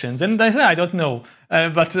elections? And I say, I don't know.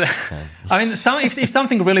 But I mean, if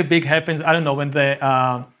something really big happens, I don't know, when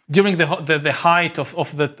during the height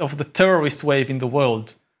of the terrorist wave in the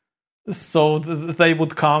world, so they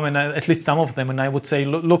would come, and at least some of them, and I would say,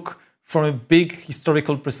 look, from a big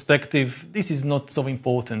historical perspective, this is not so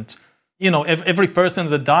important. Every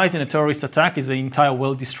person that dies in a terrorist attack is the entire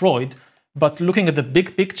world destroyed. But looking at the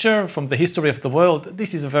big picture from the history of the world,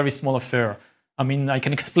 this is a very small affair. I mean, I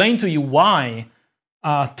can explain to you why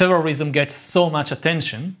terrorism gets so much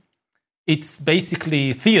attention. It's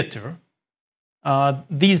basically theater.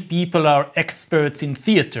 These people are experts in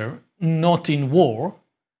theater, not in war,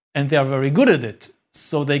 and they are very good at it.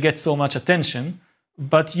 So they get so much attention.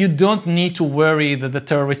 But you don't need to worry that the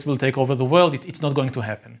terrorists will take over the world. It's not going to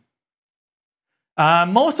happen.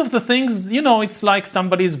 Most of the things, it's like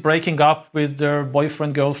somebody's breaking up with their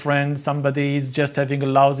boyfriend, girlfriend, somebody's just having a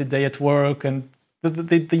lousy day at work, and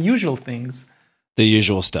the usual things. The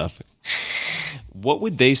usual stuff. What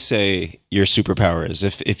would they say your superpower is?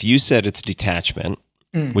 If you said it's detachment,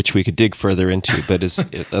 which we could dig further into, but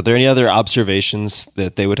are there any other observations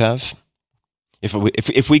that they would have?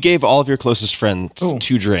 If we gave all of your closest friends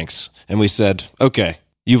 2 drinks, and we said, okay,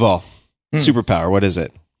 Yuval, superpower, what is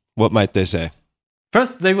it? What might they say?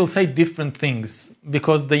 First, they will say different things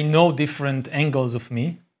because they know different angles of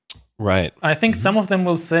me. Right. I think some of them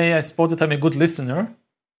will say, I suppose, that I'm a good listener,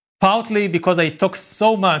 partly because I talk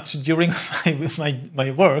so much during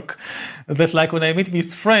my work that, like, when I meet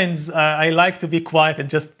with friends, I like to be quiet and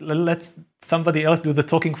just let somebody else do the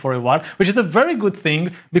talking for a while, which is a very good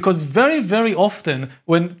thing because very, very often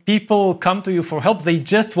when people come to you for help, they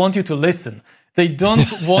just want you to listen. They don't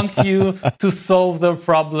want you to solve their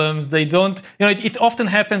problems. They don't, it often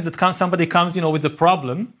happens that somebody comes, with a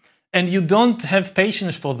problem and you don't have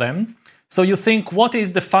patience for them. So you think, what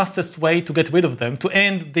is the fastest way to get rid of them? To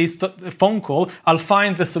end this phone call, I'll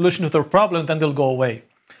find the solution to their problem, then they'll go away.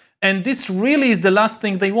 And this really is the last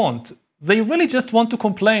thing they want. They really just want to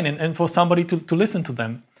complain and for somebody to listen to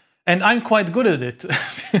them. And I'm quite good at it.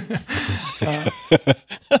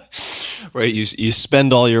 Right. You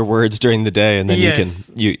spend all your words during the day, and then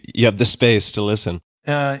Yes. you have the space to listen.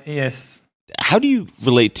 Yes. How do you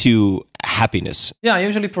relate to happiness? Yeah, I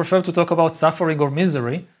usually prefer to talk about suffering or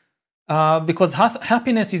misery because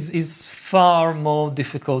happiness is far more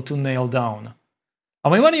difficult to nail down. I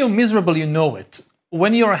mean, when you're miserable, you know it.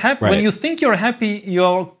 When you're happy, Right. when you think you're happy,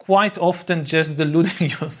 you're quite often just deluding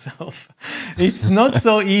yourself. It's not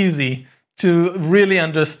so easy to really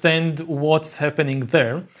understand what's happening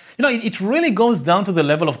there. You know, it really goes down to the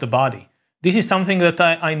level of the body. This is something that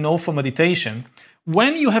I know from meditation.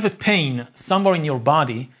 When you have a pain somewhere in your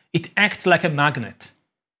body, it acts like a magnet.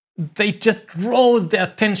 They just draws the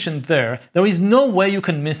attention there. There is no way you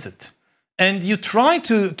can miss it. And you try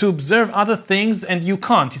to observe other things and you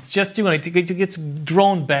can't. It's just, it gets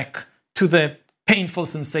drawn back to the painful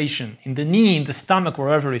sensation in the knee, in the stomach,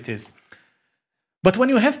 wherever it is. But when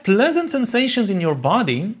you have pleasant sensations in your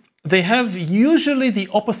body, they have usually the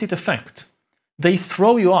opposite effect. They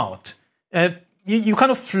throw you out. You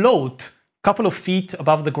kind of float a couple of feet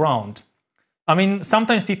above the ground. I mean,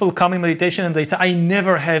 sometimes people come in meditation and they say, I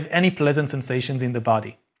never have any pleasant sensations in the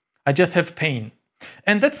body. I just have pain.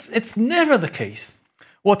 And it's never the case.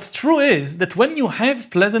 What's true is that when you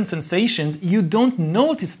have pleasant sensations, you don't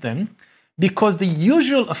notice them because the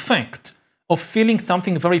usual effect of feeling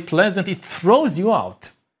something very pleasant, it throws you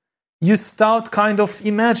out. You start kind of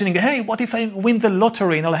imagining, hey, what if I win the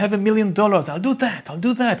lottery and I'll have $1 million? I'll do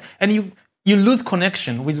that. And you lose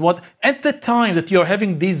connection with what, at the time that you're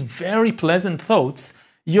having these very pleasant thoughts,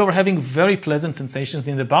 you're having very pleasant sensations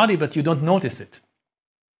in the body, but you don't notice it.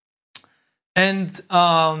 And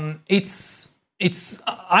I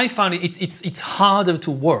find it's harder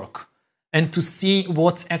to work and to see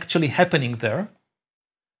what's actually happening there.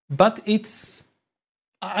 But it's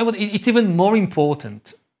even more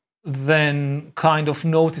important than kind of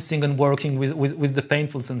noticing and working with the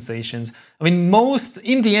painful sensations. I mean,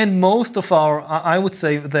 in the end, most of I would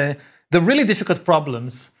say the really difficult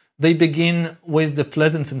problems, they begin with the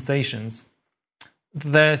pleasant sensations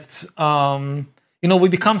that, we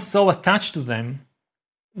become so attached to them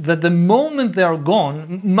that the moment they are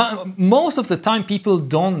gone, most of the time people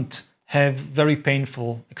don't have very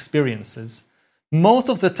painful experiences. Most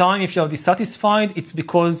of the time, if you are dissatisfied, it's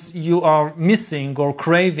because you are missing or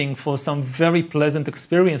craving for some very pleasant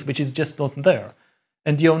experience, which is just not there.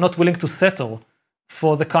 And you're not willing to settle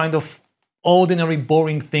for the kind of ordinary,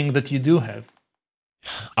 boring thing that you do have.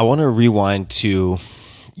 I want to rewind to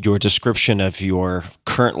your description of your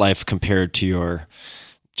current life compared to your,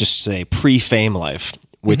 just say, pre-fame life,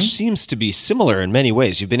 which seems to be similar in many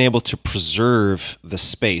ways. You've been able to preserve the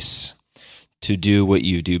space to do what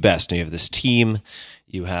you do best. And you have this team,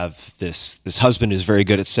 you have this husband who's very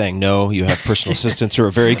good at saying no, you have personal assistants who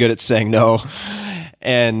are very good at saying no.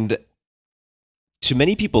 And to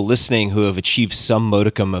many people listening who have achieved some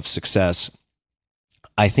modicum of success,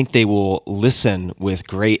 I think they will listen with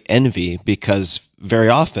great envy because very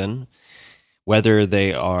often, whether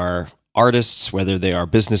they are artists, whether they are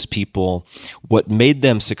business people, what made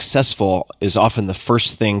them successful is often the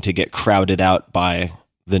first thing to get crowded out by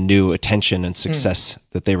the new attention and success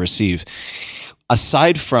that they receive.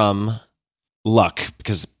 Aside from luck,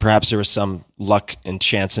 because perhaps there was some luck and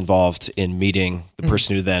chance involved in meeting the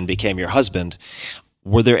person who then became your husband,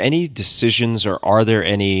 were there any decisions or are there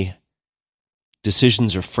any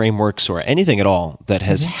decisions or frameworks or anything at all that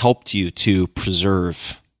has helped you to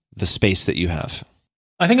preserve the space that you have?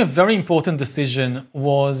 I think a very important decision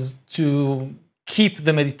was to keep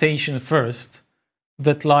the meditation first.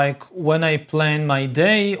 That like when I plan my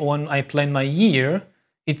day or when I plan my year,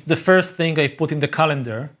 it's the first thing I put in the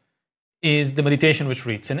calendar is the meditation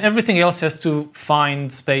retreats, and everything else has to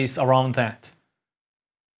find space around that.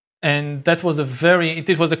 And that was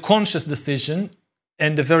it was a conscious decision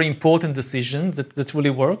and a very important decision that really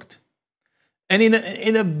worked. And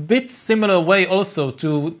in a bit similar way also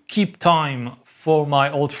to keep time for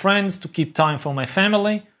my old friends, to keep time for my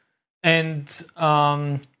family, and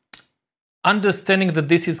understanding that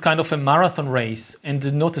this is kind of a marathon race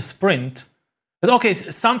and not a sprint. But okay,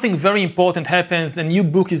 something very important happens, the new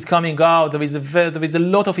book is coming out, there is a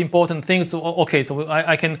lot of important things, so okay, so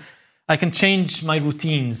I can change my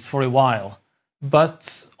routines for a while.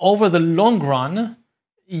 But over the long run,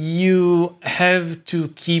 you have to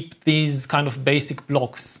keep these kind of basic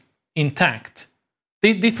blocks intact.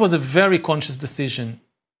 This was a very conscious decision.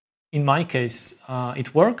 In my case,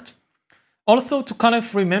 it worked. Also to kind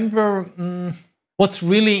of remember what's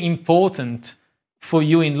really important for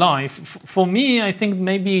you in life. For me, I think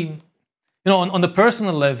maybe, on the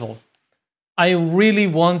personal level, I really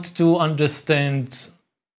want to understand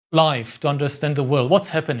life, to understand the world, what's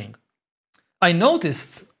happening. I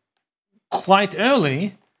noticed quite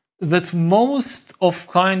early that most of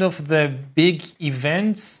kind of the big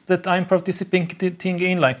events that I'm participating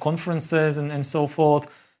in, like conferences and so forth,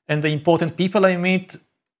 and the important people I meet,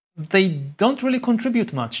 they don't really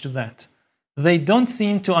contribute much to that. They don't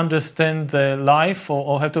seem to understand the life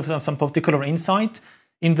or have to have some particular insight.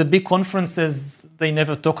 In the big conferences, they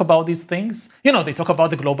never talk about these things. You know, they talk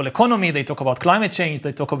about the global economy, they talk about climate change,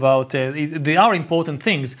 they talk about, they are important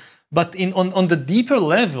things. But on the deeper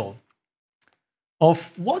level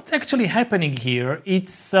of what's actually happening here,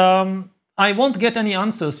 it's, I won't get any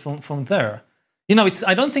answers from there. You know,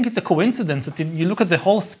 I don't think it's a coincidence that you look at the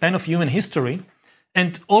whole span of human history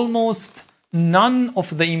and almost none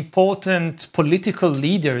of the important political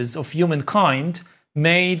leaders of humankind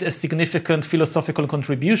made a significant philosophical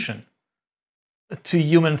contribution to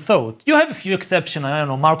human thought. You have a few exceptions, I don't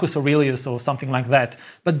know, Marcus Aurelius or something like that.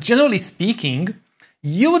 But generally speaking,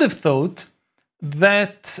 you would have thought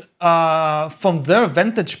that from their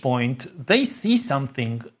vantage point, they see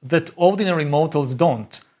something that ordinary mortals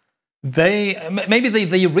don't. Maybe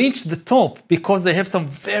they reach the top because they have some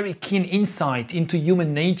very keen insight into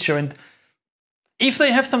human nature. And if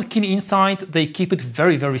they have some keen insight, they keep it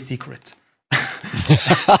very, very secret.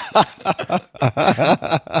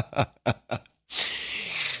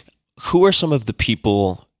 Who are some of the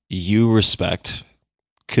people you respect,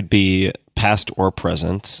 could be past or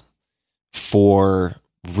present, for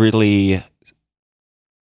really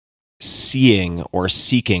seeing or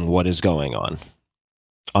seeking what is going on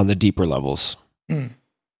the deeper levels?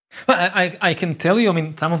 I can tell you, I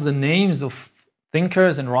mean, some of the names of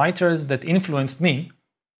thinkers and writers that influenced me.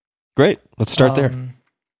 Great. Let's start there.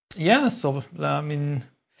 Yeah, so, I mean,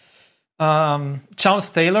 Charles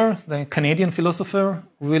Taylor, the Canadian philosopher,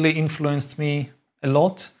 really influenced me a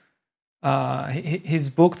lot. His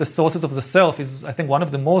book, The Sources of the Self, is, I think, one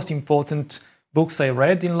of the most important books I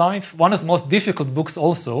read in life. One of the most difficult books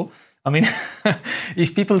also. I mean,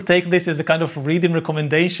 if people take this as a kind of reading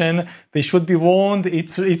recommendation, they should be warned.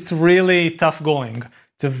 It's really tough going.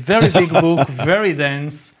 It's a very big book, very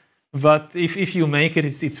dense, but if you make it,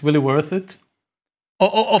 it's really worth it.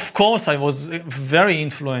 Of course, I was very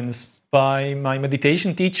influenced by my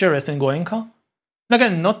meditation teacher, S.N. Goenka.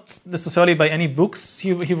 Again, not necessarily by any books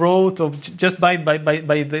he wrote, or just by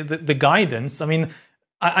the guidance. I mean,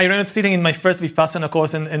 I remember sitting in my first Vipassana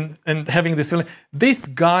course and having this feeling, this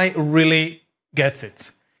guy really gets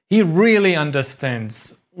it. He really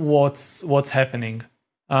understands what's happening.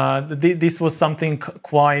 This was something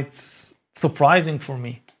quite surprising for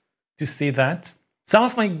me to see that. Some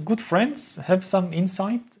of my good friends have some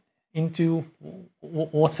insight into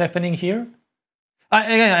what's happening here.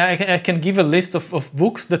 I can give a list of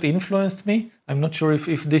books that influenced me. I'm not sure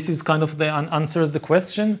if this is kind of the answers the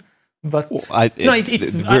question, but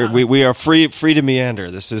we are free to meander.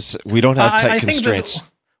 We don't have tight constraints.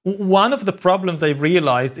 One of the problems I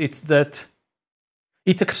realized is that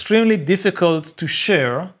it's extremely difficult to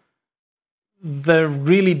share the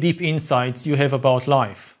really deep insights you have about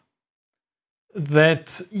life.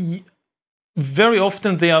 That very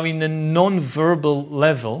often they are in a non-verbal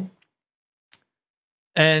level.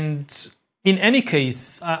 And in any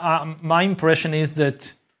case, my impression is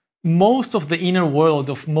that most of the inner world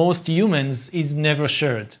of most humans is never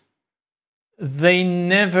shared. They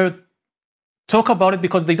never talk about it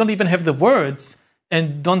because they don't even have the words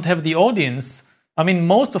and don't have the audience. I mean,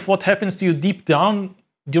 most of what happens to you deep down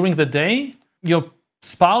during the day, your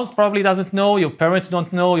spouse probably doesn't know, your parents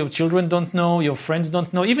don't know, your children don't know, your friends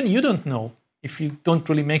don't know, even you don't know if you don't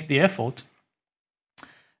really make the effort.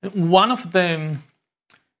 One of the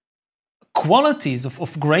qualities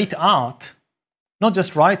of great art, not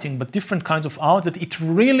just writing, but different kinds of art, that it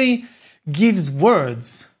really gives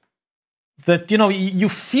words that, you know, you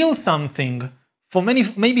feel something for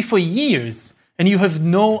maybe for years, and you have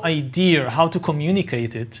no idea how to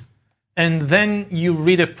communicate it. And then you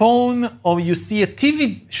read a poem or you see a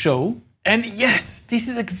TV show, and yes, this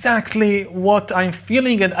is exactly what I'm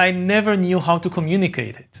feeling, and I never knew how to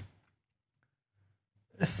communicate it.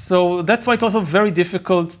 So that's why it's also very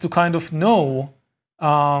difficult to kind of know.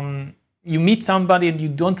 You meet somebody and you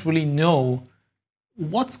don't really know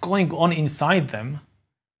what's going on inside them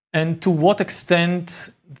and to what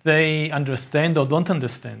extent they understand or don't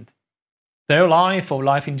understand their life or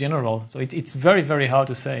life in general. So it's very, very hard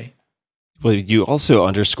to say. Well, you also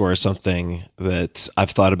underscore something that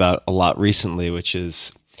I've thought about a lot recently, which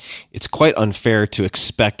is it's quite unfair to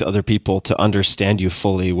expect other people to understand you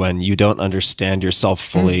fully when you don't understand yourself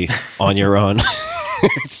fully on your own.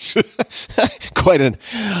 It's quite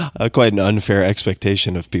an unfair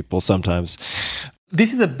expectation of people sometimes.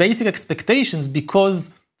 This is a basic expectations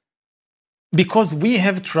because because we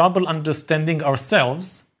have trouble understanding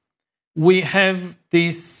ourselves, we have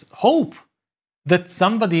this hope that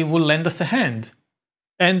somebody will lend us a hand.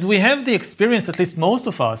 And we have the experience, at least most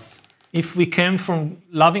of us, if we came from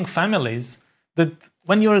loving families, that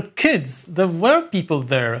when you were kids, there were people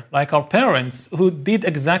there, like our parents, who did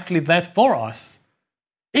exactly that for us.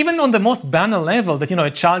 Even on the most banal level, that,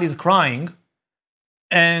 a child is crying,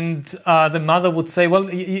 and the mother would say, well,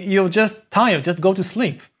 you're just tired, just go to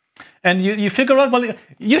sleep. And you figure out, well,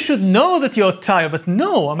 you should know that you're tired, but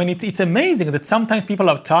no, I mean, it's amazing that sometimes people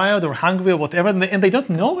are tired or hungry or whatever, and they don't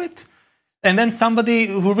know it. And then somebody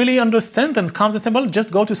who really understands them comes and says, well, just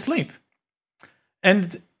go to sleep.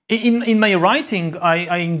 And in my writing,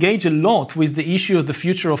 I engage a lot with the issue of the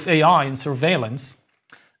future of AI and surveillance.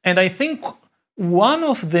 And I think one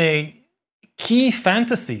of the key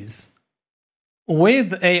fantasies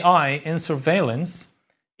with AI and surveillance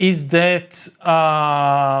is that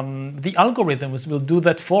the algorithms will do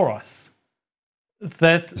that for us.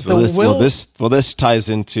 This ties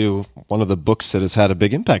into one of the books that has had a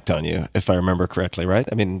big impact on you, if I remember correctly, right?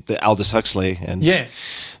 I mean, the Aldous Huxley and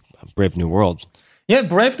Brave New World. Yeah,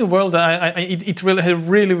 Brave New World, it really had a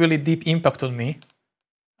really, really deep impact on me.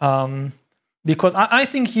 Because I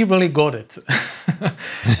think he really got it.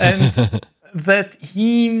 And that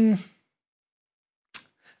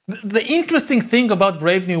the interesting thing about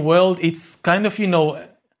Brave New World, it's kind of,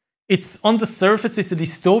 it's on the surface, it's a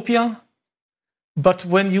dystopia. But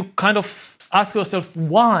when you kind of ask yourself,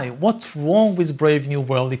 why? What's wrong with Brave New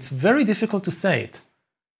World? It's very difficult to say it,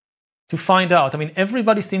 to find out. I mean,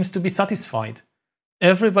 everybody seems to be satisfied.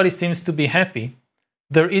 Everybody seems to be happy.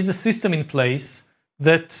 There is a system in place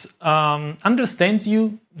that understands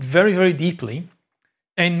you very, very deeply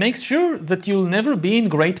and makes sure that you'll never be in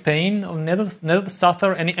great pain or never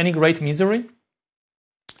suffer any great misery.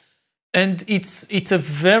 And it's a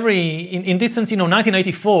very, in this sense,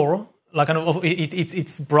 1984, like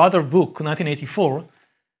its brother book, 1984,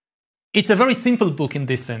 it's a very simple book in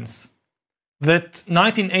this sense. That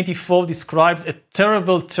 1984 describes a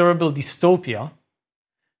terrible, terrible dystopia.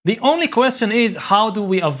 The only question is, how do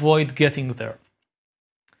we avoid getting there?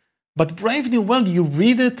 But Brave New World, you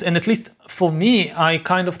read it, and at least for me, I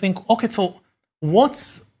kind of think, okay, so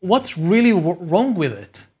what's really wrong with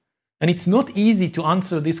it? And it's not easy to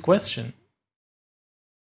answer this question.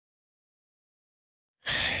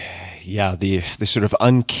 Yeah, the sort of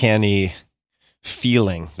uncanny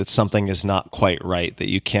feeling that something is not quite right, that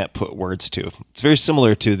you can't put words to. It's very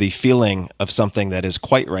similar to the feeling of something that is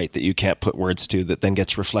quite right that you can't put words to, that then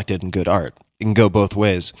gets reflected in good art. It can go both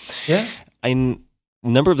ways. Yeah. A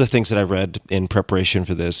number of the things that I read in preparation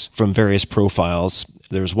for this from various profiles,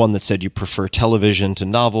 there was one that said you prefer television to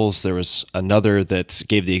novels. There was another that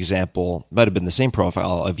gave the example, might have been the same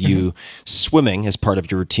profile, of you swimming as part of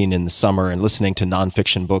your routine in the summer and listening to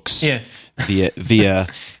nonfiction books via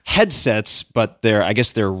headsets, but I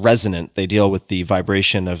guess they're resonant. They deal with the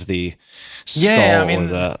vibration of the skull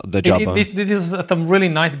or the jawbone. This is some really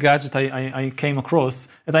nice gadget I came across.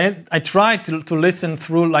 And I tried to listen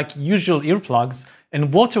through like usual earplugs,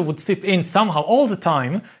 and water would seep in somehow all the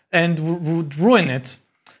time and would ruin it.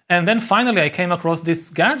 And then finally I came across this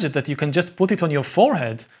gadget that you can just put it on your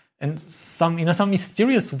forehead, and in some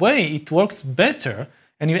mysterious way it works better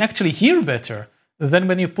and you actually hear better than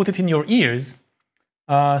when you put it in your ears.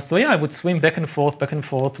 So yeah, I would swim back and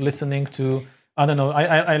forth, listening to, I don't know,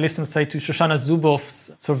 I listened, say, to Shoshana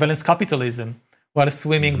Zuboff's Surveillance Capitalism while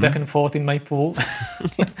swimming back and forth in my pool.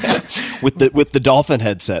 with the dolphin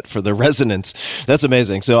headset for the resonance. That's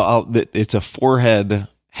amazing. So it's a forehead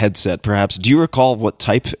headset, perhaps. Do you recall what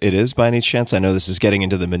type it is by any chance? I know this is getting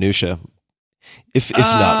into the minutia. If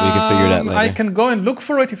not, we can figure it out later. I can go and look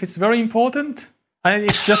for it if it's very important.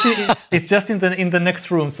 It's just in the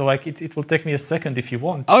next room, so it will take me a second if you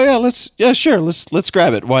want. Oh yeah, sure. Let's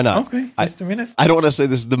grab it. Why not? Okay, just a minute. I don't want to say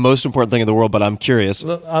this is the most important thing in the world, but I'm curious.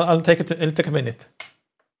 I'll take it. It'll take a minute.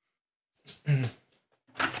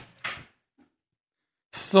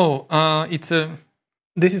 So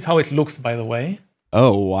this is how it looks, by the way.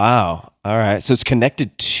 Oh wow! All right, so it's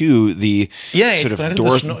connected to the sort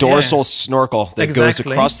of dorsal snorkel that goes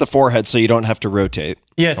across the forehead, so you don't have to rotate.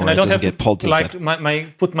 Yes, and I don't have to pulled to like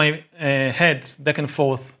put my head back and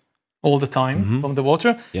forth all the time from the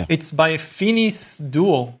water. Yeah. It's by Finis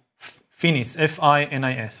Duo, Finis,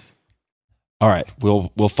 Finis. All right,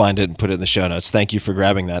 we'll find it and put it in the show notes. Thank you for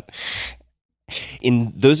grabbing that.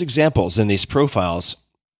 In those examples, in these profiles,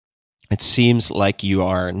 it seems like you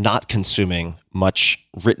are not consuming much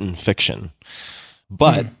written fiction,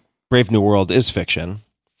 but Brave New World is fiction.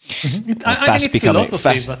 I think it's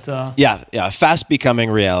philosophy, but... fast becoming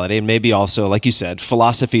reality, and maybe also, like you said,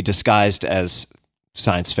 philosophy disguised as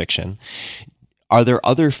science fiction. Are there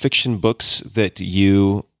other fiction books that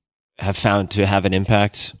you have found to have an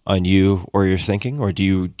impact on you or your thinking, or do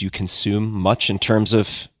you consume much in terms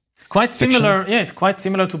of quite fiction? Similar? Yeah, it's quite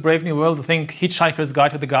similar to Brave New World. I think Hitchhiker's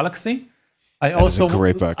Guide to the Galaxy. That is a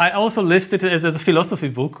great book. I also listed it as a philosophy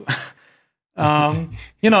book.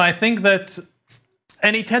 I think that,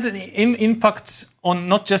 and it had an impact on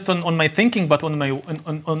not just on my thinking, but on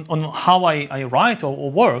how I write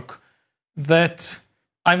or work. That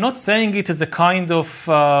I'm not saying it as a kind of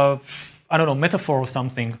metaphor or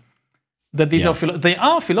something. That these they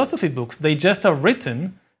are philosophy books. They just are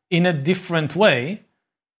written in a different way.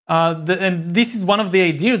 And this is one of the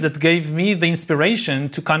ideas that gave me the inspiration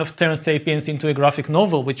to kind of turn Sapiens into a graphic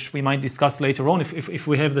novel, which we might discuss later on if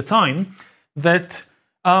we have the time, that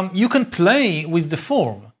you can play with the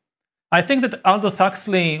form. I think that Aldous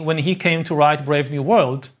Huxley, when he came to write Brave New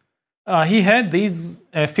World, he had these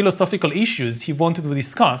philosophical issues he wanted to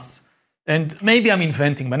discuss. And maybe I'm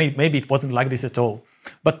inventing, maybe it wasn't like this at all.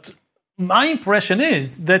 But my impression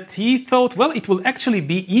is that he thought, well, it will actually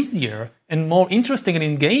be easier and more interesting and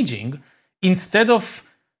engaging instead of,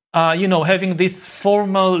 having these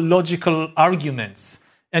formal logical arguments,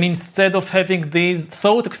 and instead of having these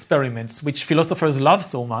thought experiments, which philosophers love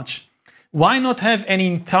so much. Why not have an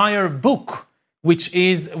entire book, which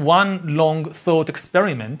is one long thought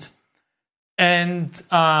experiment, and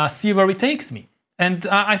see where it takes me? And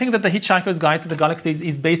I think that The Hitchhiker's Guide to the Galaxy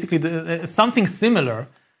is basically something similar,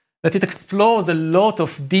 that it explores a lot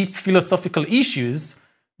of deep philosophical issues,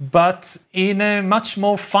 but in a much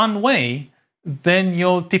more fun way than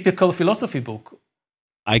your typical philosophy book.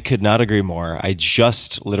 I could not agree more. I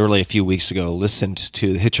just literally a few weeks ago listened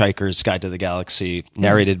to The Hitchhiker's Guide to the Galaxy,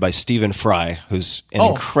 narrated by Stephen Fry, who's an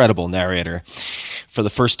incredible narrator, for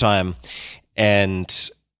the first time. And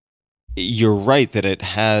you're right that it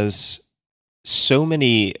has so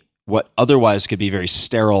many what otherwise could be very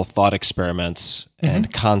sterile thought experiments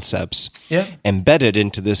and concepts embedded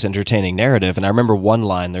into this entertaining narrative. And I remember one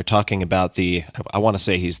line, they're talking about I want to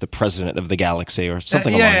say he's the president of the galaxy or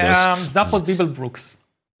something along those. Zappel Beeblebrox.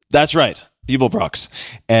 That's right, Beeblebrox.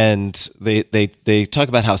 And they talk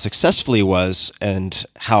about how successful he was and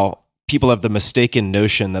how people have the mistaken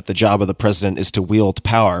notion that the job of the president is to wield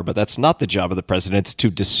power, but that's not the job of the president. It's to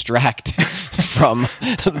distract from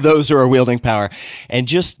those who are wielding power. And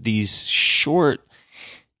just these short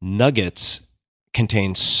nuggets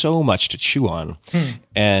contain so much to chew on.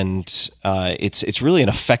 And it's really an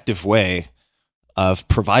effective way of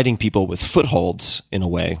providing people with footholds in a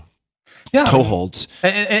way. Toeholds.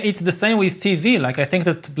 It's the same with TV. Like, I think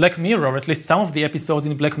that Black Mirror, or at least some of the episodes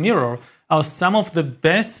in Black Mirror, are some of the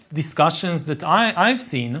best discussions that I've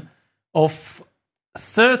seen of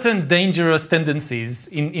certain dangerous tendencies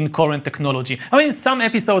in current technology. I mean, some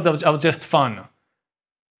episodes are just fun.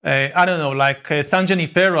 I don't know, like San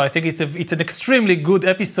Junipero, I think it's an extremely good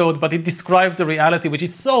episode, but it describes a reality which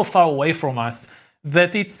is so far away from us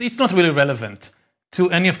that it's not really relevant to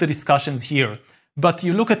any of the discussions here. But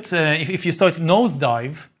you look at, if you saw it,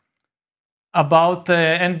 Nosedive, about,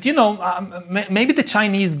 maybe the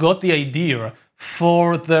Chinese got the idea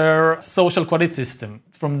for their social credit system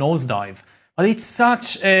from Nosedive. But it's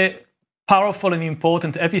such a powerful and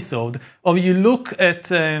important episode. Or you look at,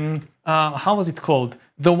 how was it called?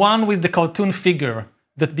 The one with the cartoon figure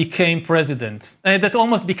that became president, that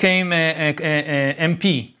almost became a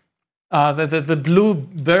MP. The blue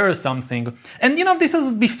bear or something. And, this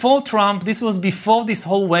was before Trump, this was before this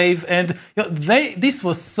whole wave, and this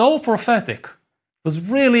was so prophetic. It was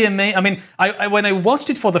really amazing. I mean, when I watched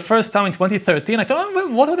it for the first time in 2013, I thought, well,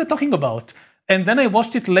 what were they talking about? And then I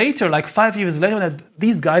watched it later, like 5 years later, and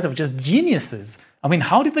these guys are just geniuses. I mean,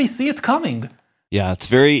 how did they see it coming? Yeah,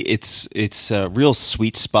 it's a real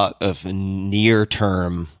sweet spot of near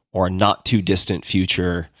term or not too distant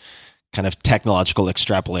future kind of technological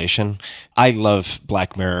extrapolation. I love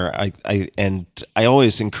Black Mirror. I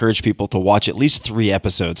always encourage people to watch at least 3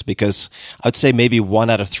 episodes, because I'd say maybe 1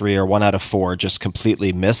 out of 3 or 1 out of 4 just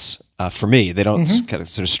completely miss. For me, they don't kind of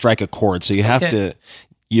sort of strike a chord. So you have to,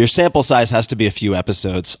 your sample size has to be a few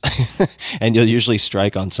episodes, and you'll usually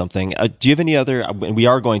strike on something. Do you have any other? We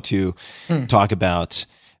are going to talk about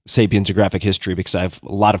Sapiens or graphic history, because I have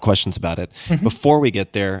a lot of questions about it. Before we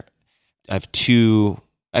get there, I have 2.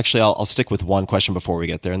 Actually, I'll stick with one question before we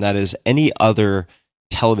get there, and that is any other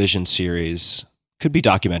television series, could be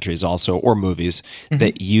documentaries also, or movies,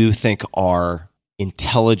 that you think are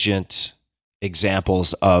intelligent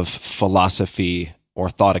examples of philosophy or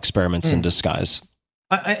thought experiments in disguise?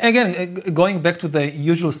 Again, going back to the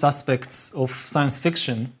usual suspects of science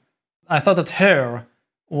fiction, I thought that Her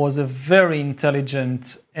was a very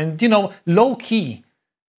intelligent and, low-key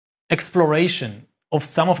exploration of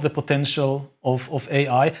some of the potential of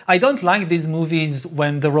AI. I don't like these movies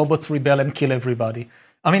when the robots rebel and kill everybody.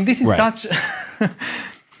 I mean, this is such...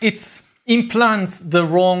 it implants the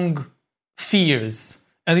wrong fears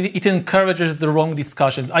and it encourages the wrong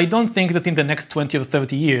discussions. I don't think that in the next 20 or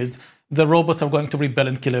 30 years, the robots are going to rebel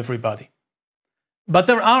and kill everybody. But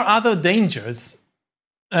there are other dangers,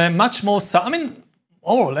 much more,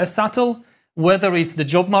 more or less subtle, whether it's the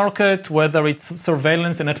job market, whether it's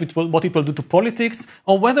surveillance and what people do to politics,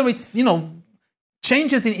 or whether it's,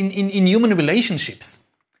 changes in human relationships.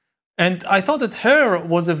 And I thought that Her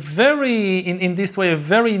was in this way, a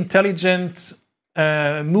very intelligent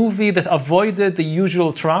movie that avoided the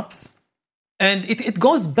usual traps. And it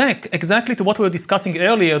goes back exactly to what we were discussing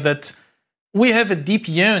earlier, that we have a deep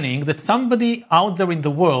yearning that somebody out there in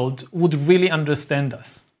the world would really understand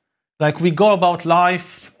us. Like, we go about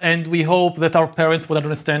life and we hope that our parents would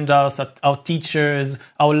understand us, our teachers,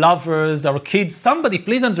 our lovers, our kids. Somebody,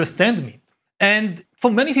 please understand me. And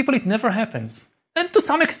for many people, it never happens. And to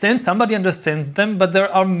some extent, somebody understands them, but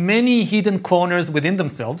there are many hidden corners within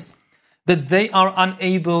themselves that they are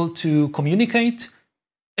unable to communicate,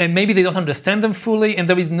 and maybe they don't understand them fully, and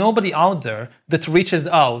there is nobody out there that reaches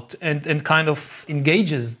out and kind of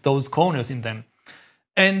engages those corners in them.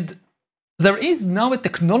 And there is now a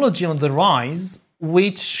technology on the rise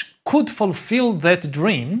which could fulfill that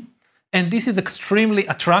dream, and this is extremely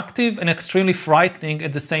attractive and extremely frightening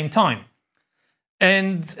at the same time.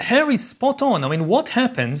 And Her is spot on. I mean, what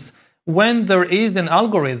happens when there is an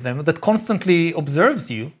algorithm that constantly observes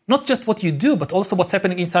you, not just what you do, but also what's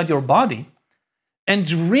happening inside your body,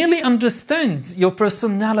 and really understands your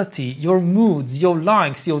personality, your moods, your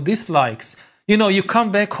likes, your dislikes. You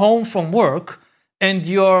come back home from work and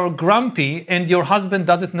you're grumpy and your husband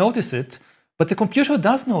doesn't notice it, but the computer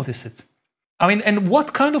does notice it. I mean, and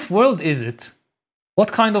what kind of world is it?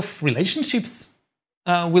 What kind of relationships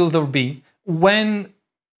will there be when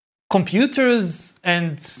computers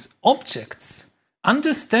and objects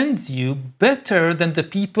understands you better than the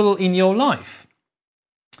people in your life?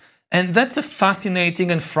 And that's a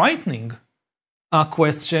fascinating and frightening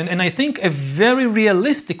question, and I think a very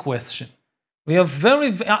realistic question. We are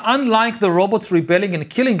unlike the robots rebelling and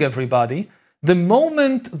killing everybody, the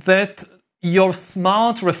moment that your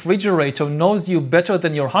smart refrigerator knows you better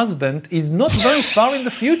than your husband is not very far in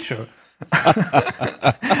the future.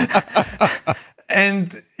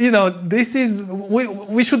 And, this is,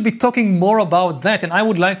 we should be talking more about that, and I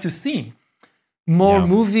would like to see more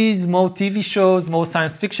movies, more TV shows, more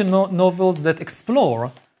science fiction novels that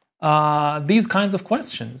explore these kinds of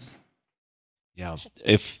questions. Yeah.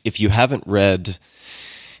 If you haven't read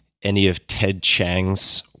any of Ted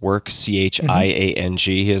Chiang's work, Chiang,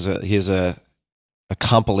 he has a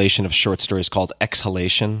compilation of short stories called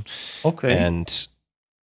Exhalation. Okay. And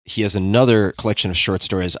he has another collection of short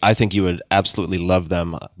stories. I think you would absolutely love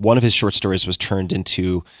them. One of his short stories was turned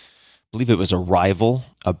into, I believe it was a rival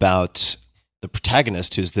about the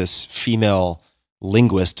protagonist, who's this female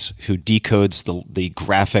linguist who decodes the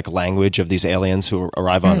graphic language of these aliens who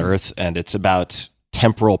arrive on Earth, and it's about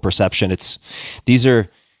temporal perception. These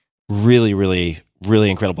are really, really,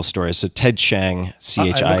 really incredible stories. So Ted Chiang,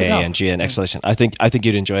 Chiang, and Exhalation. I think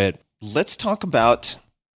you'd enjoy it. Let's talk about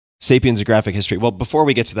Sapiens, a graphic history. Well, before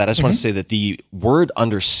we get to that, I just want to say that the word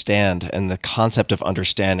understand and the concept of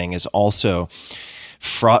understanding is also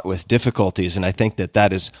fraught with difficulties, and I think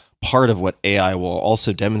that is part of what AI will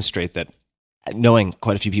also demonstrate, that knowing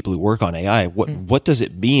quite a few people who work on AI, what does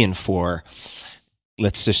it mean for,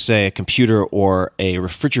 let's just say, a computer or a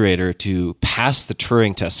refrigerator to pass the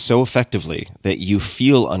Turing test so effectively that you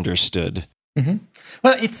feel understood?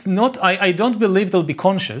 Well, it's not, I don't believe they'll be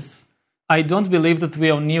conscious. I don't believe that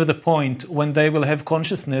we are near the point when they will have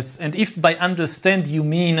consciousness. And if by understand you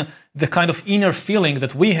mean the kind of inner feeling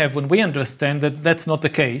that we have when we understand, that's not the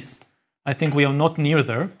case. I think we are not near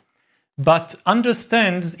there. But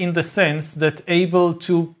understands in the sense that able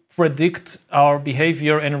to predict our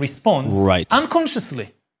behavior and response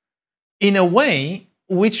unconsciously in a way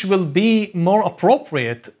which will be more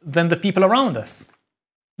appropriate than the people around us.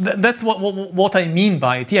 That's what I mean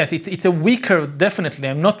by it. Yes, it's a weaker, definitely.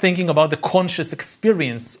 I'm not thinking about the conscious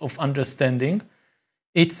experience of understanding.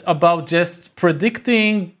 It's about just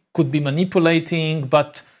predicting, could be manipulating,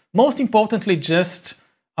 but most importantly, just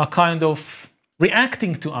a kind of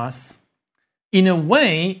reacting to us in a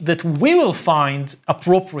way that we will find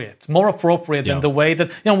appropriate, more appropriate than the way that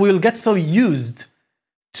we will get so used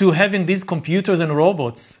to having these computers and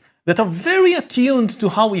robots that are very attuned to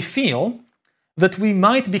how we feel, that we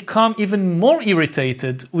might become even more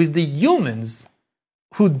irritated with the humans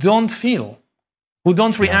who don't feel, who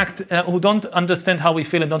don't react, who don't understand how we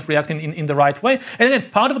feel and don't react in the right way. And again,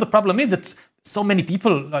 part of the problem is that so many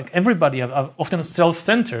people, like everybody, are often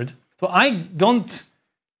self-centered. So I don't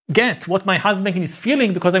get what my husband is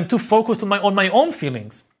feeling because I'm too focused on my own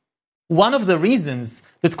feelings. One of the reasons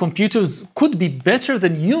that computers could be better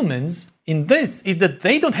than humans in this is that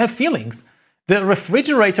they don't have feelings. The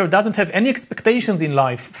refrigerator doesn't have any expectations in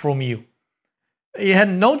life from you. You had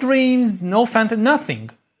no dreams, no fantasy, nothing.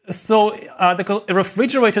 So the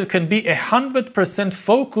refrigerator can be 100%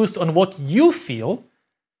 focused on what you feel.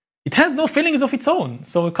 It has no feelings of its own.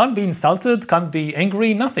 So it can't be insulted, can't be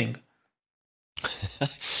angry, nothing.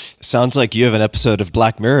 Sounds like you have an episode of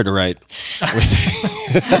Black Mirror to write.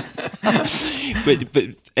 but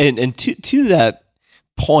to that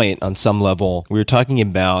point, on some level, we were talking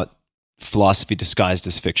about philosophy disguised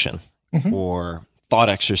as fiction, or thought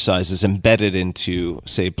exercises embedded into,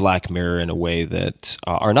 say, Black Mirror in a way that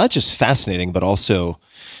are not just fascinating, but also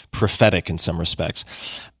prophetic in some respects.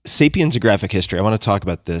 Sapiens, a graphic history. I want to talk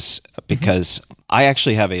about this because I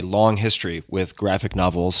actually have a long history with graphic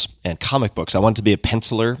novels and comic books. I wanted to be a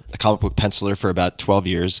penciler, a comic book penciler for about 12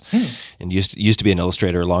 years, and used to be an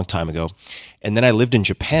illustrator a long time ago. And then I lived in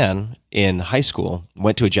Japan in high school,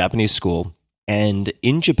 went to a Japanese school, and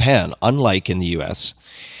in Japan, unlike in the US,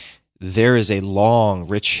 there is a long,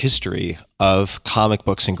 rich history of comic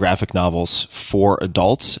books and graphic novels for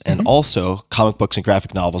adults, and also comic books and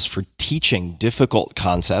graphic novels for teaching difficult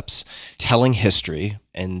concepts, telling history.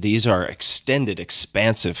 And these are extended,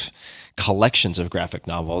 expansive collections of graphic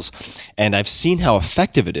novels. And I've seen how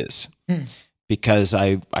effective it is because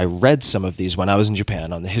I read some of these when I was in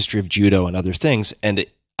Japan on the history of judo and other things, and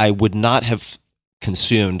I would not have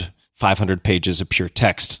consumed 500 pages of pure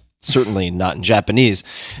text, certainly not in Japanese.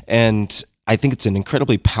 And I think it's an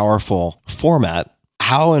incredibly powerful format.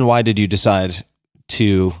 How and why did you decide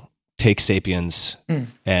to take Sapiens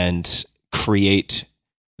and create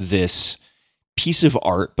this piece of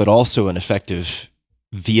art, but also an effective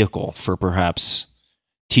vehicle for perhaps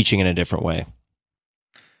teaching in a different way?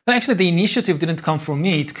 Well, actually, the initiative didn't come from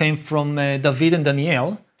me. It came from David and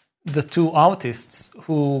Danielle, the two artists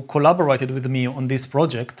who collaborated with me on this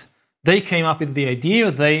project. They came up with the idea.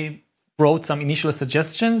 They wrote some initial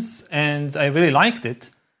suggestions, and I really liked it.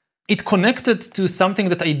 It connected to something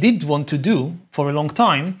that I did want to do for a long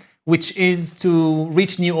time, which is to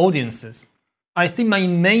reach new audiences. I see my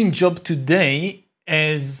main job today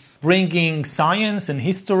as bringing science and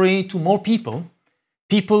history to more people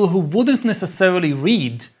who wouldn't necessarily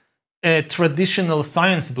read a traditional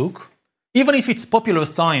science book. Even if it's popular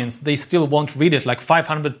science, they still won't read it, like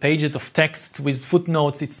 500 pages of text with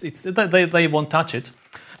footnotes. They won't touch it.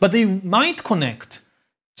 But they might connect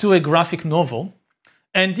to a graphic novel.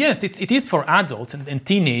 And yes, it is for adults and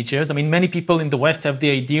teenagers. I mean, many people in the West have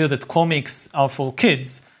the idea that comics are for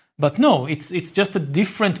kids. But no, it's just a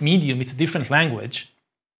different medium. It's a different language.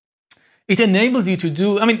 It enables you to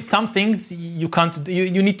do, I mean, some things you can't,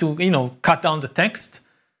 you need to, cut down the text.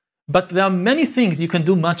 But there are many things you can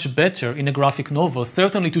do much better in a graphic novel,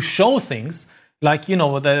 certainly to show things. Like,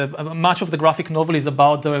 much of the graphic novel is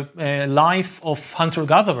about the life of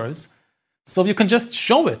hunter-gatherers. So you can just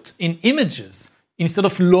show it in images instead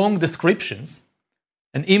of long descriptions.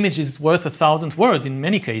 An image is worth 1,000 words in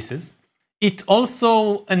many cases. It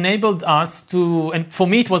also enabled us to, and for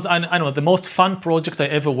me it was, the most fun project I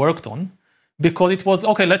ever worked on, because it was,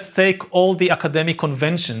 okay, let's take all the academic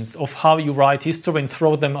conventions of how you write history and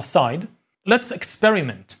throw them aside. Let's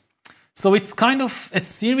experiment. So it's kind of a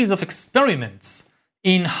series of experiments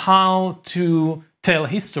in how to tell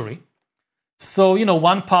history. So,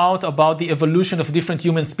 one part about the evolution of different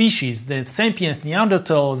human species, the Sapiens,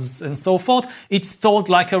 Neanderthals, and so forth, it's told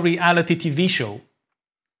like a reality TV show,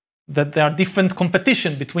 that there are different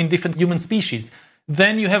competition between different human species.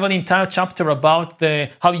 Then you have an entire chapter about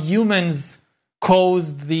how humans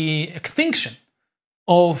caused the extinction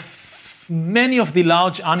of many of the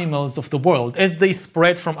large animals of the world as they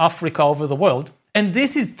spread from Africa over the world. And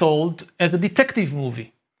this is told as a detective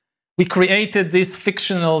movie. We created this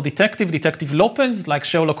fictional Detective Lopez, like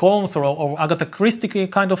Sherlock Holmes or Agatha Christie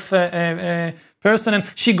kind of person. And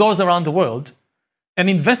she goes around the world and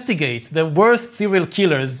investigates the worst serial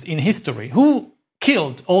killers in history. Who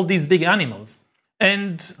killed all these big animals?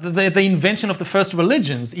 And the invention of the first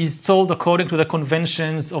religions is told according to the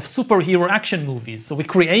conventions of superhero action movies. So we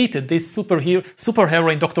created this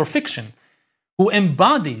superhero in Dr. Fiction, who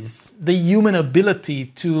embodies the human ability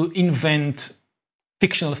to invent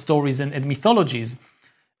fictional stories and mythologies.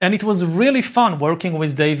 And it was really fun working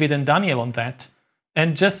with David and Daniel on that.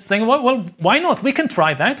 And just saying, well, why not? We can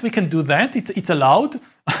try that. We can do that. It's allowed.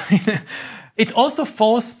 It also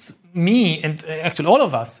forced me, and actually all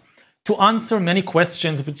of us, to answer many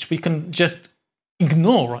questions which we can just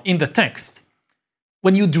ignore in the text.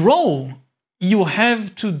 When you draw, you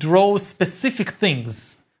have to draw specific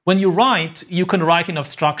things. When you write, you can write in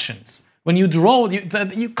abstractions. When you draw,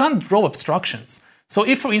 you can't draw abstractions. So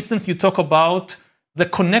if, for instance, you talk about the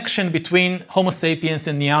connection between Homo sapiens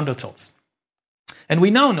and Neanderthals, and we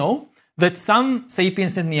now know that some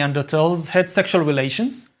sapiens and Neanderthals had sexual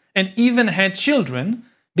relations and even had children,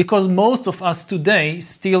 because most of us today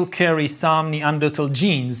still carry some Neanderthal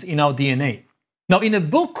genes in our DNA. Now, in a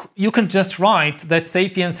book, you can just write that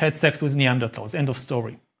sapiens had sex with Neanderthals, end of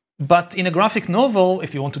story. But in a graphic novel,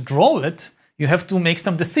 if you want to draw it, you have to make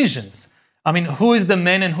some decisions. I mean, who is the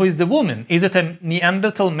man and who is the woman? Is it a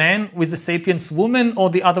Neanderthal man with a sapiens woman or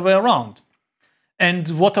the other way around? And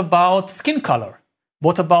what about skin color?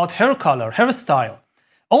 What about hair color, hairstyle?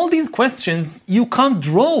 All these questions, you can't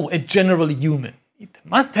draw a general human. It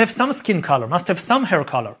must have some skin color, must have some hair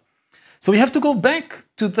color. So we have to go back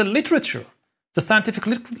to the literature, the scientific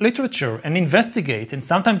literature, and investigate. And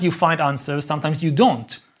sometimes you find answers, sometimes you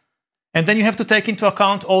don't. And then you have to take into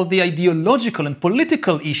account all the ideological and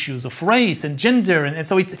political issues of race and gender. And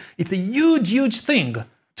so it's a huge, huge thing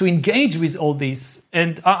to engage with all this.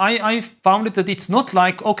 And I found it that it's not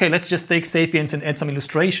like, okay, let's just take Sapiens and add some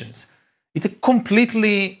illustrations. It's a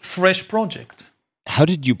completely fresh project. How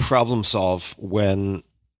did you problem solve when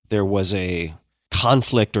there was a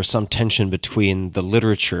conflict or some tension between the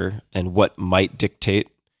literature and what might dictate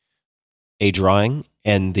a drawing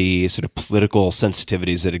and the sort of political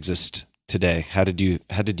sensitivities that exist today? How did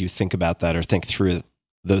you think about that or think through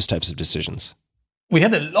those types of decisions? We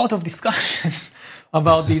had a lot of discussions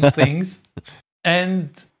about these things. And,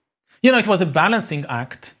 it was a balancing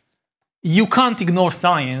act. You can't ignore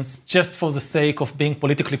science just for the sake of being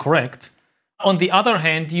politically correct. On the other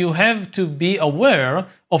hand, you have to be aware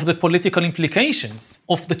of the political implications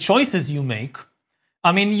of the choices you make.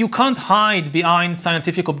 I mean, you can't hide behind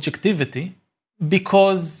scientific objectivity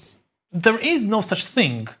because there is no such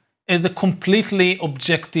thing as a completely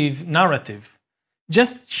objective narrative.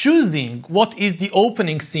 Just choosing what is the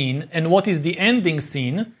opening scene and what is the ending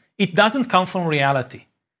scene, it doesn't come from reality.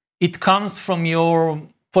 It comes from your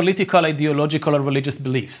political, ideological, or religious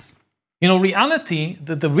beliefs. Reality,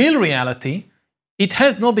 the real reality, it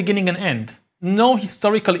has no beginning and end. No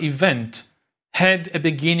historical event had a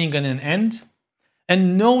beginning and an end,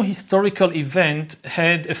 and no historical event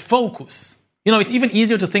had a focus. It's even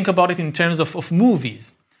easier to think about it in terms of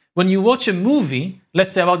movies. When you watch a movie,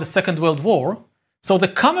 let's say about the Second World War, so the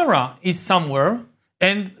camera is somewhere,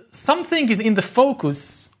 and something is in the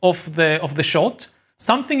focus of the shot,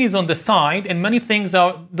 something is on the side, and many things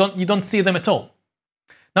you don't see them at all.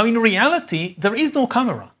 Now, in reality, there is no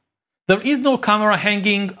camera. There is no camera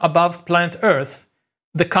hanging above planet Earth,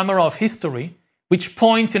 the camera of history, which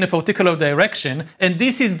points in a particular direction, and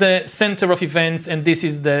this is the center of events, and this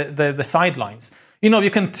is the sidelines.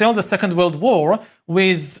 You can tell the Second World War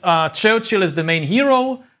with Churchill as the main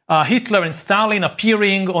hero, Hitler and Stalin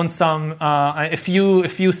appearing on a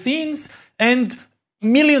few scenes, and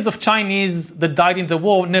millions of Chinese that died in the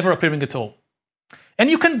war never appearing at all. And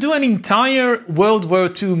you can do an entire World War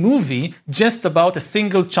II movie just about a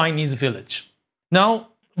single Chinese village. Now,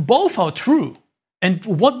 both are true. And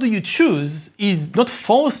what do you choose is not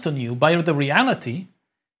forced on you by the reality.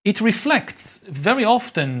 It reflects very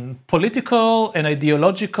often political and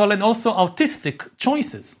ideological and also artistic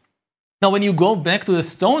choices. Now, when you go back to the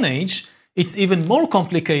Stone Age, it's even more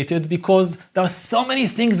complicated because there are so many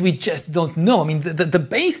things we just don't know. I mean, the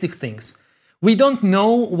basic things. We don't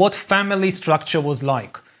know what family structure was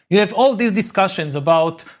like. You have all these discussions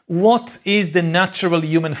about what is the natural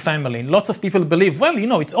human family. And lots of people believe, well,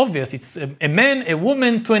 it's obvious. It's a man, a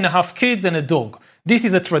woman, 2.5 kids, and a dog. This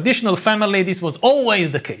is a traditional family. This was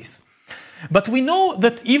always the case. But we know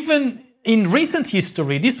that even in recent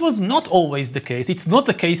history, this was not always the case. It's not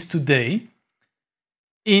the case today.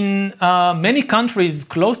 In many countries,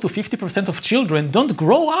 close to 50% of children don't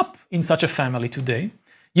grow up in such a family today.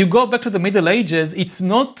 You go back to the Middle Ages, it's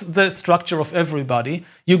not the structure of everybody.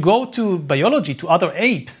 You go to biology, to other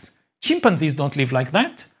apes. Chimpanzees don't live like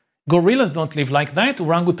that. Gorillas don't live like that.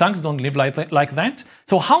 Orangutans don't live like that.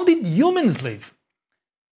 So how did humans live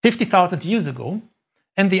 50,000 years ago?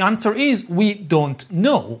 And the answer is, we don't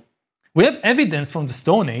know. We have evidence from the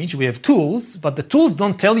Stone Age. We have tools, but the tools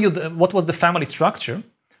don't tell you what was the family structure.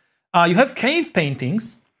 You have cave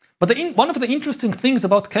paintings. But one of the interesting things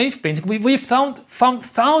about cave painting, we've found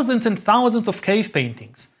thousands and thousands of cave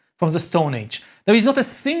paintings. from the Stone Age. There is not a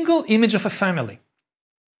single image of a family.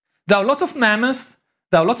 There are lots of mammoths,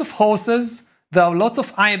 there are lots of horses, there are lots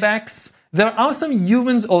of ibex, there are some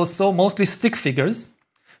humans also, mostly stick figures,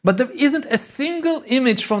 but there isn't a single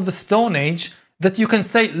image from the Stone Age that you can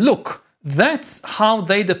say, look, that's how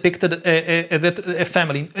they depicted a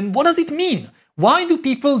family. And what does it mean? Why do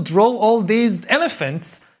people draw all these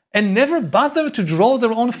elephants and never bother to draw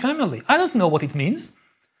their own family? I don't know what it means,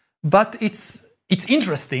 but it's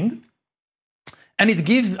interesting. And it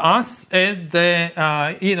gives us as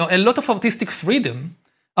a lot of artistic freedom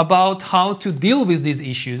about how to deal with these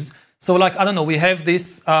issues. So like, I don't know, we have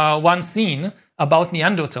this one scene about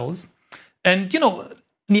Neanderthals. And,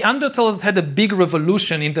 Neanderthals had a big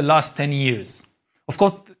revolution in the last 10 years. Of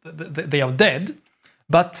course, they are dead,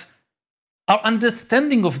 but our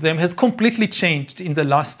understanding of them has completely changed in the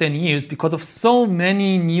last 10 years because of so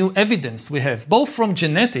many new evidence we have, both from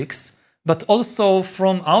genetics, but also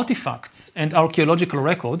from artifacts and archaeological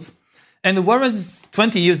records. And whereas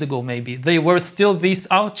 20 years ago, maybe, they were still these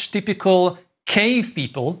archetypical cave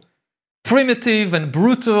people, primitive and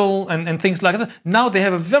brutal and things like that, now they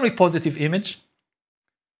have a very positive image.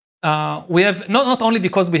 We have, not only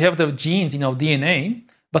because we have their genes in our DNA,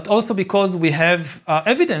 but also because we have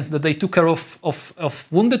evidence that they took care of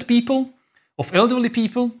wounded people, of elderly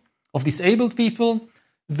people, of disabled people.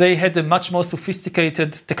 They had a much more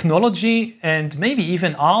sophisticated technology and maybe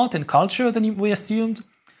even art and culture than we assumed.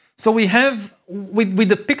 So we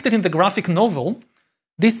depicted in the graphic novel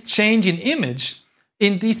this change in image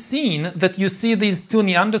in this scene that you see these two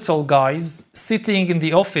Neanderthal guys sitting in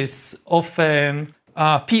the office of a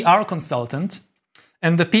PR consultant.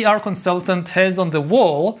 And the PR consultant has on the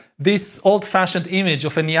wall this old-fashioned image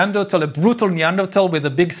of a Neanderthal, a brutal Neanderthal with a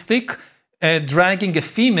big stick, dragging a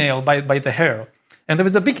female by the hair. And there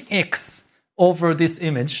is a big X over this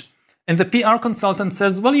image. And the PR consultant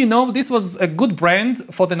says, well, this was a good brand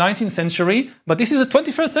for the 19th century, but this is the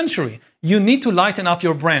 21st century. You need to lighten up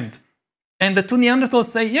your brand. And the two Neanderthals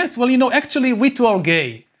say, yes, actually, we too are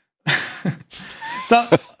gay. So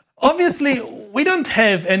obviously, we don't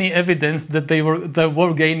have any evidence that they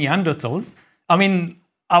were gay Neanderthals. I mean,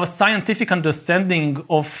 our scientific understanding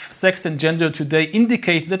of sex and gender today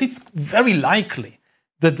indicates that it's very likely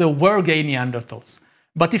that there were gay Neanderthals.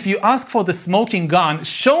 But if you ask for the smoking gun,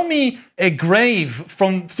 show me a grave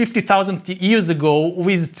from 50,000 years ago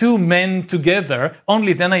with two men together,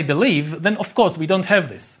 only then I believe, then of course we don't have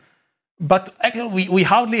this. But we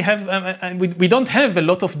hardly have, we don't have a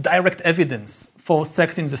lot of direct evidence for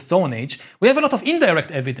sex in the Stone Age. We have a lot of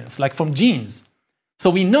indirect evidence, like from genes. So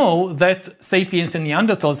we know that Sapiens and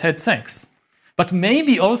Neanderthals had sex. But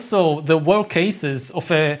maybe also there were cases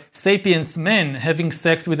of a Sapiens man having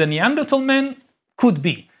sex with a Neanderthal man. Could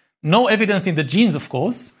be. No evidence in the genes, of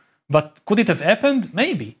course, but could it have happened?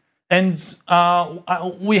 Maybe. And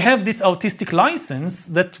we have this artistic license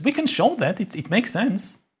that we can show that. It makes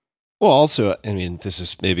sense. Well, also, I mean, this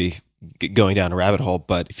is maybe going down a rabbit hole,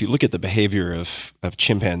 but if you look at the behavior of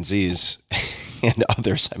chimpanzees and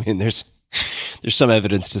others, I mean, there's some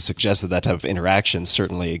evidence to suggest that type of interaction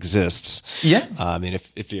certainly exists. Yeah. I mean,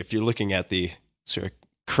 if you're looking at the sort of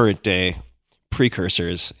current day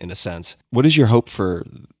precursors, in a sense, what is your hope for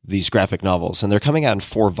these graphic novels? And they're coming out in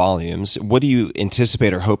 4 volumes. What do you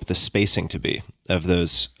anticipate or hope the spacing to be of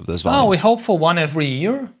those volumes? Oh, we hope for one every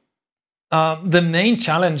year. The main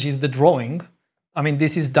challenge is the drawing. I mean,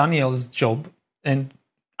 this is Daniel's job, and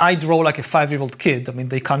I draw like a 5-year-old kid. I mean,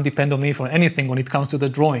 they can't depend on me for anything when it comes to the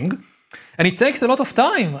drawing. And it takes a lot of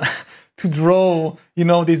time to draw,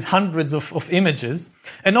 these hundreds of images.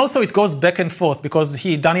 And also it goes back and forth because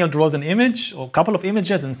Daniel draws an image or a couple of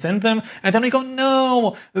images and sends them. And then we go,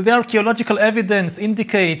 no, the archaeological evidence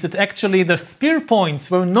indicates that actually the spear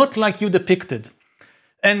points were not like you depicted.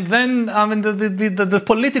 And then, I mean, the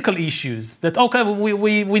political issues that, okay,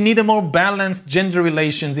 we need a more balanced gender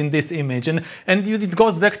relations in this image. And it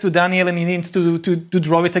goes back to Daniel and he needs to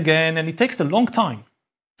draw it again. And it takes a long time.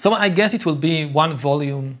 So I guess it will be 1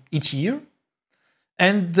 volume each year.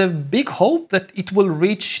 And the big hope that it will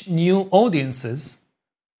reach new audiences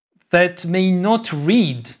that may not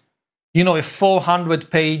read, a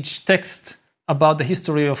 400-page text about the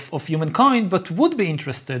history of humankind, but would be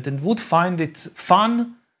interested and would find it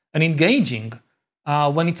fun and engaging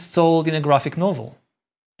when it's told in a graphic novel.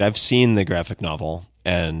 I've seen the graphic novel,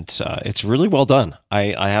 and it's really well done.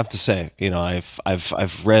 I have to say,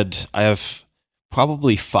 I've read, I have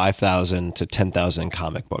probably 5,000 to 10,000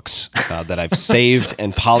 comic books that I've saved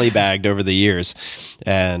and polybagged over the years.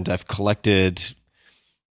 And I've collected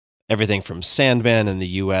everything from Sandman in the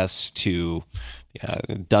US to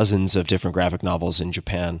dozens of different graphic novels in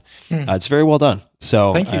Japan. It's very well done.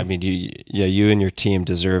 So, Thank you. I mean, you and your team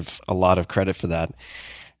deserve a lot of credit for that.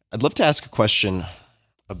 I'd love to ask a question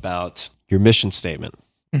about your mission statement.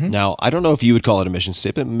 Now, I don't know if you would call it a mission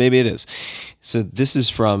statement. Maybe it is. So this is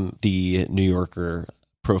from the New Yorker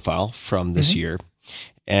profile from this year.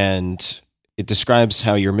 And it describes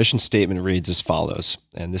how your mission statement reads as follows.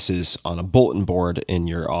 And this is on a bulletin board in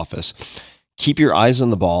your office. Keep your eyes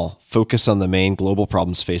on the ball, focus on the main global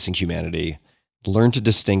problems facing humanity, learn to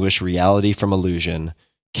distinguish reality from illusion,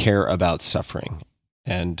 care about suffering.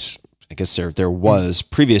 And I guess there was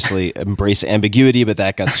previously embrace ambiguity, but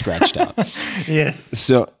that got scratched out. Yes.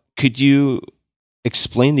 So could you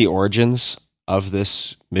explain the origins of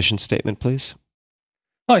this mission statement, please?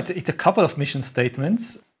 Oh, it's a couple of mission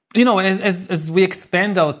statements. You know, as we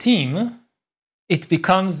expand our team, it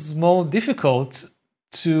becomes more difficult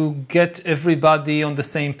to get everybody on the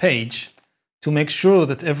same page, to make sure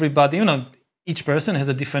that everybody, each person has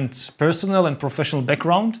a different personal and professional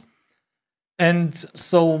background. And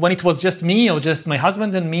so when it was just me or just my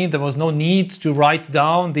husband and me, there was no need to write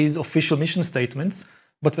down these official mission statements.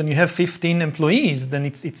 But when you have 15 employees, then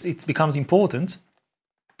it becomes important.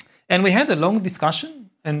 And we had a long discussion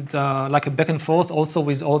and like a back and forth also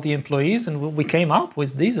with all the employees. And we came up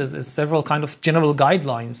with these as several kind of general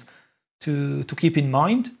guidelines to keep in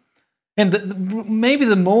mind. And maybe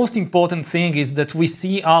the most important thing is that we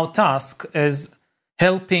see our task as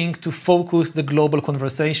helping to focus the global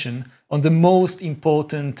conversation on the most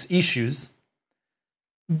important issues.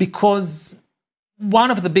 Because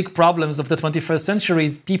one of the big problems of the 21st century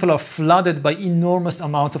is people are flooded by enormous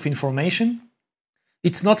amounts of information.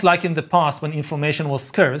 It's not like in the past when information was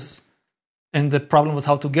scarce and the problem was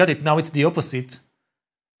how to get it. Now it's the opposite.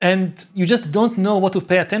 And you just don't know what to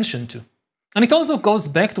pay attention to. And it also goes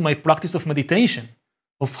back to my practice of meditation,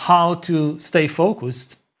 of how to stay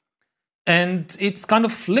focused. And it's kind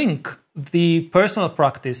of link the personal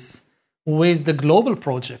practice with the global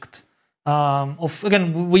project.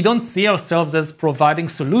 Again, we don't see ourselves as providing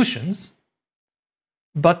solutions,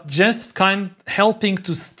 but just helping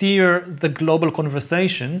to steer the global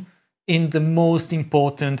conversation in the most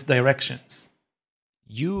important directions.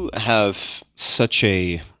 You have such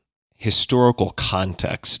a historical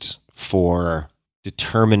context for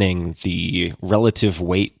determining the relative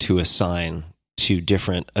weight to assign to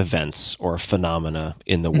different events or phenomena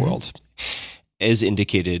in the world, as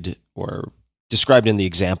indicated or described in the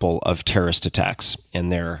example of terrorist attacks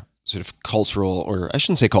and their sort of cultural, or I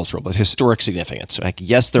shouldn't say cultural, but historic significance. Like,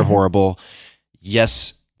 yes, they're horrible.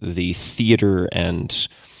 Yes, the theater and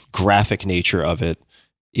graphic nature of it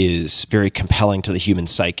is very compelling to the human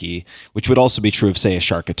psyche, which would also be true of, say, a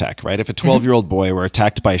shark attack, right? If a 12-year-old boy were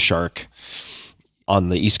attacked by a shark on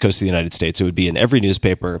the East Coast of the United States, it would be in every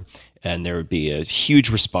newspaper, and there would be a huge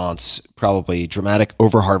response, probably dramatic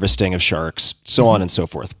overharvesting of sharks, so on and so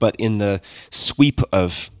forth. But in the sweep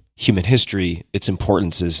of human history, its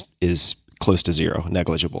importance is close to zero,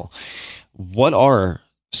 negligible. What are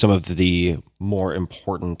some of the more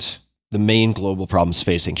important, the main global problems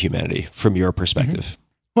facing humanity from your perspective?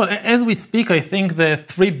 Well, as we speak, I think the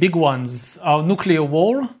three big ones are nuclear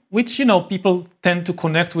war, which, people tend to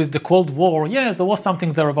connect with the Cold War. Yeah, there was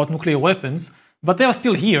something there about nuclear weapons, but they are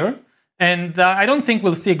still here. And I don't think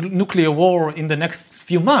we'll see a nuclear war in the next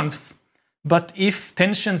few months. But if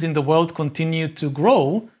tensions in the world continue to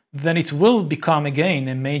grow, then it will become again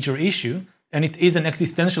a major issue. And it is an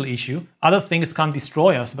existential issue. Other things can't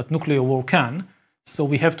destroy us, but nuclear war can. So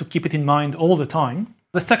we have to keep it in mind all the time.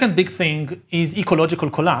 The second big thing is ecological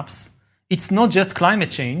collapse. It's not just climate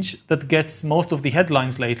change that gets most of the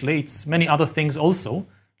headlines lately. It's many other things also,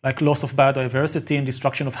 like loss of biodiversity and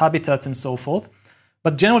destruction of habitats and so forth.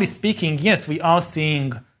 But generally speaking, yes, we are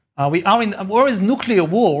seeing, whereas nuclear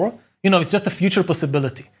war, it's just a future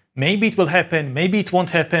possibility. Maybe it will happen, maybe it won't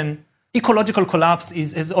happen. Ecological collapse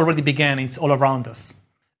has already begun, it's all around us.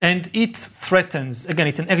 And it threatens, again,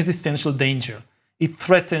 it's an existential danger. It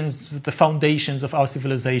threatens the foundations of our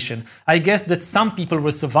civilization. I guess that some people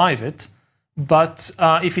will survive it, but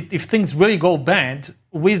if things really go bad,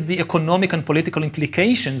 with the economic and political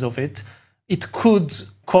implications of it, it could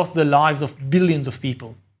cost the lives of billions of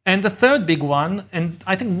people. And the third big one, and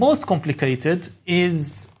I think most complicated,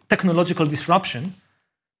 is technological disruption.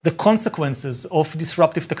 The consequences of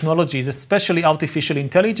disruptive technologies, especially artificial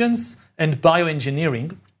intelligence and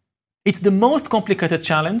bioengineering. It's the most complicated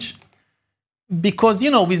challenge because,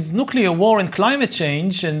 with nuclear war and climate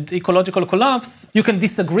change and ecological collapse, you can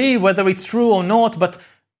disagree whether it's true or not, but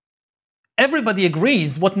everybody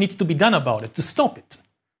agrees what needs to be done about it to stop it.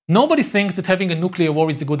 Nobody thinks that having a nuclear war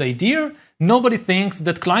is a good idea. Nobody thinks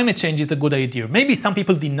that climate change is a good idea. Maybe some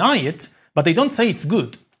people deny it, but they don't say it's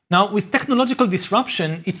good. Now, with technological disruption,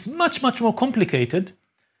 it's much, much more complicated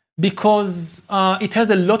because it has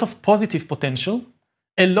a lot of positive potential.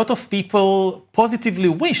 A lot of people positively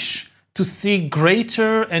wish to see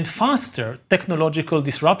greater and faster technological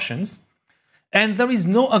disruptions. And there is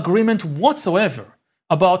no agreement whatsoever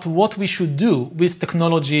about what we should do with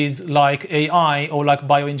technologies like AI or like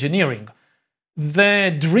bioengineering.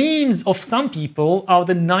 The dreams of some people are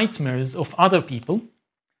the nightmares of other people.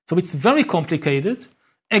 So it's very complicated.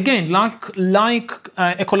 Again, like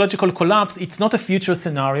ecological collapse, it's not a future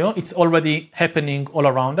scenario. It's already happening all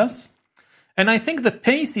around us. And I think the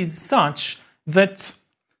pace is such that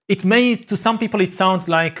it may, to some people, it sounds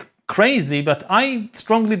like crazy, but I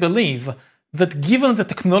strongly believe that given the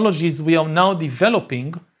technologies we are now developing,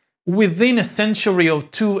 within a century or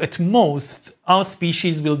two at most, our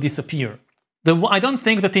species will disappear. I don't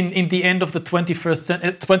think that in the end of the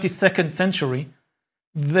 22nd century,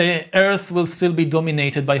 the Earth will still be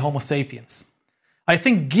dominated by Homo sapiens. I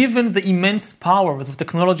think given the immense powers of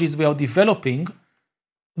technologies we are developing,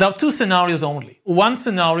 there are two scenarios only. One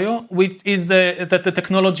scenario which is that the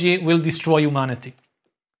technology will destroy humanity.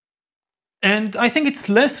 And I think it's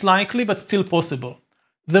less likely, but still possible.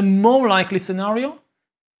 The more likely scenario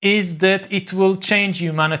is that it will change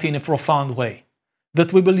humanity in a profound way.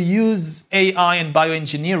 That we will use AI and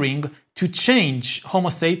bioengineering to change Homo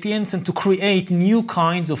sapiens and to create new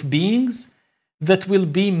kinds of beings that will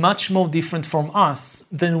be much more different from us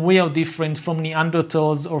than we are different from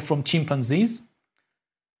Neanderthals or from chimpanzees.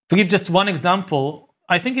 To give just one example,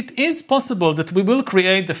 I think it is possible that we will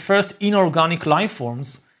create the first inorganic life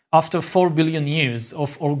forms after 4 billion years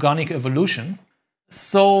of organic evolution.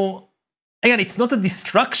 So again, it's not a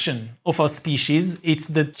destruction of our species, it's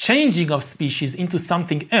the changing of species into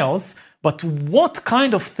something else, but what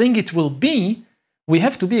kind of thing it will be, we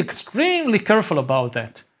have to be extremely careful about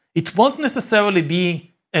that. It won't necessarily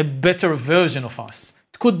be a better version of us.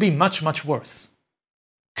 It could be much, much worse.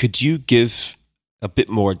 Could you give a bit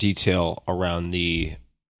more detail around the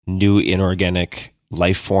new inorganic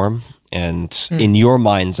life form? And in your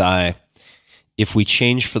mind's eye, if we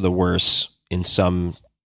change for the worse in some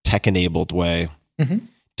tech-enabled way,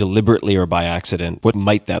 deliberately or by accident, what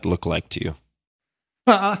might that look like to you?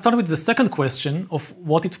 Well, I'll start with the second question of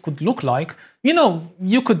what it could look like. You know,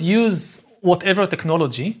 you could use whatever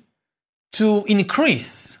technology to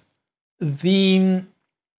increase the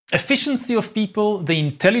efficiency of people, the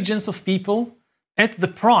intelligence of people, at the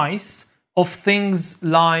price of things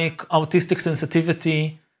like autistic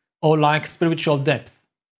sensitivity or like spiritual depth.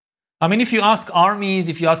 I mean, if you ask armies,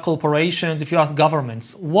 if you ask corporations, if you ask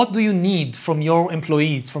governments, what do you need from your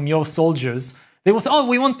employees, from your soldiers? They will say, oh,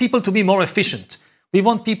 we want people to be more efficient. We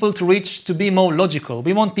want people to be more logical.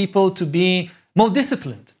 We want people to be more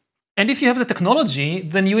disciplined. And if you have the technology,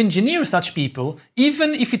 then you engineer such people,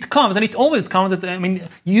 even if it comes, and it always comes at, I mean,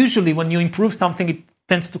 usually when you improve something, it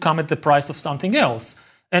tends to come at the price of something else.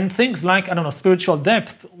 And things like, I don't know, spiritual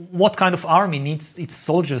depth, what kind of army needs its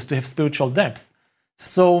soldiers to have spiritual depth?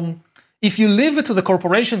 So if you leave it to the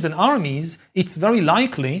corporations and armies, it's very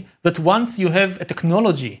likely that once you have a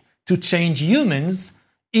technology to change humans,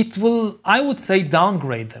 it will, I would say,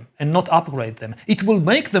 downgrade them and not upgrade them. It will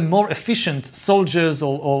make them more efficient soldiers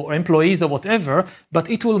or employees or whatever, but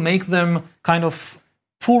it will make them kind of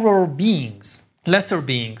poorer beings, lesser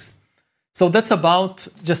beings. So that's about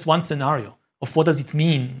just one scenario of what does it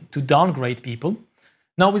mean to downgrade people.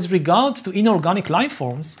 Now, with regard to inorganic life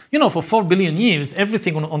forms, you know, for 4 billion years,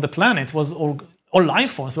 everything on the planet was, all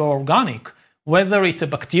life forms were organic. Whether it's a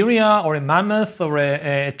bacteria or a mammoth or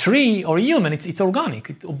a tree or a human, it's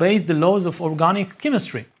organic. It obeys the laws of organic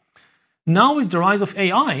chemistry. Now, with the rise of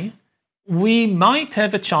AI, we might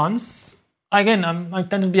have a chance. Again, I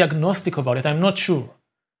tend to be agnostic about it. I'm not sure.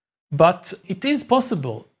 But it is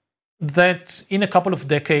possible that in a couple of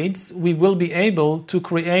decades, we will be able to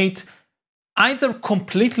create either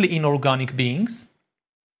completely inorganic beings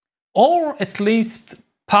or at least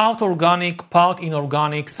part organic, part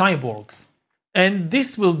inorganic cyborgs. And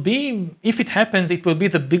this will be, if it happens, it will be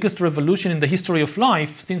the biggest revolution in the history of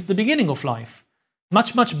life since the beginning of life.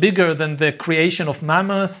 Much, much bigger than the creation of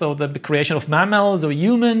mammoth or the creation of mammals or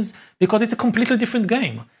humans, because it's a completely different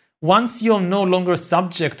game. Once you're no longer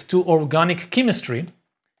subject to organic chemistry,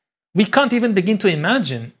 we can't even begin to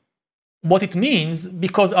imagine what it means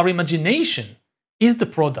because our imagination is the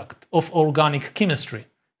product of organic chemistry.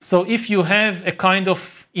 So if you have a kind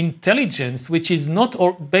of intelligence which is not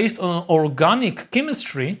based on organic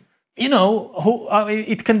chemistry, you know,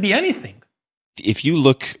 it can be anything. If you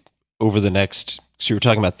look over the next, so you were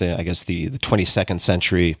talking about the 22nd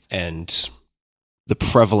century and the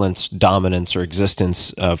prevalence, dominance, or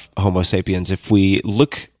existence of Homo sapiens. If we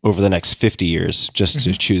look over the next 50 years, just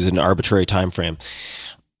to choose an arbitrary time frame,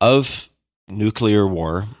 of nuclear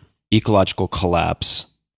war, ecological collapse,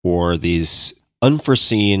 or these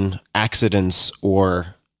unforeseen accidents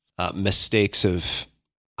or mistakes of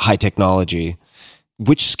high technology,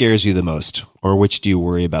 which scares you the most, or which do you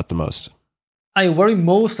worry about the most? I worry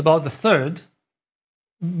most about the third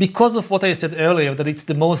because of what I said earlier, that it's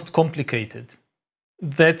the most complicated.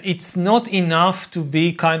 That it's not enough to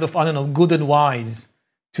be kind of, good and wise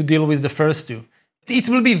to deal with the first two. It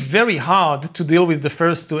will be very hard to deal with the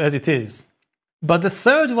first two as it is. But the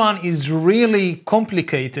third one is really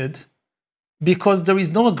complicated because there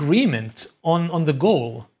is no agreement on the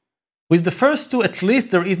goal. With the first two, at least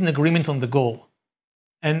there is an agreement on the goal.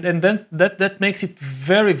 And then that makes it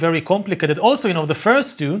very, very complicated. Also, the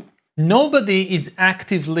first two, nobody is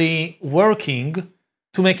actively working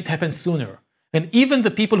to make it happen sooner. And even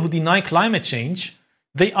the people who deny climate change,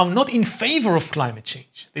 they are not in favor of climate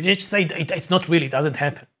change. They just say it's not really, it doesn't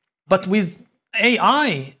happen. But with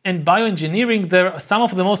AI and bioengineering, there are some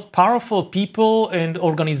of the most powerful people and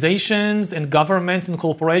organizations and governments and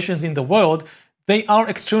corporations in the world. They are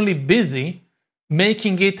extremely busy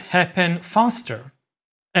making it happen faster.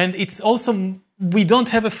 And it's also, we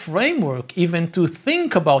don't have a framework even to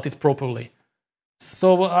think about it properly.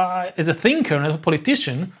 So as a thinker and as a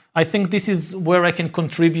politician, I think this is where I can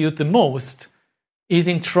contribute the most, is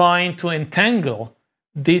in trying to entangle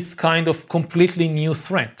this kind of completely new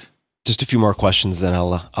threat. Just a few more questions, then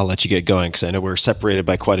I'll let you get going, because I know we're separated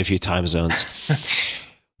by quite a few time zones.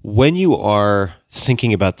 When you are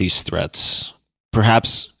thinking about these threats,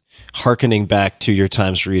 perhaps hearkening back to your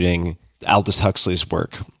times reading Aldous Huxley's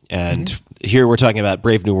work, and here we're talking about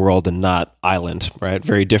Brave New World and not Island, right?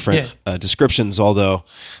 Very different descriptions, although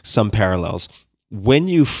some parallels. When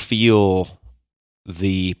you feel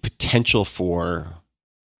the potential for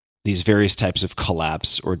these various types of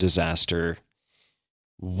collapse or disaster,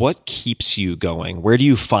 what keeps you going? Where do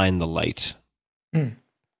you find the light?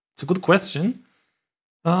 It's a good question.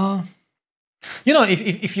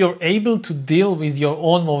 If you're able to deal with your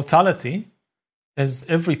own mortality, as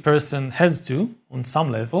every person has to on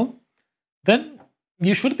some level, then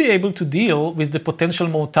you should be able to deal with the potential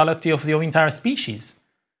mortality of your entire species.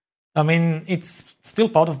 I mean, it's still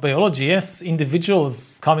part of biology. Yes,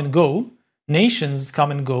 individuals come and go, nations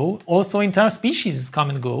come and go, also entire species come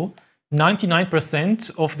and go.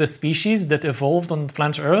 99% of the species that evolved on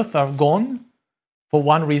planet Earth are gone for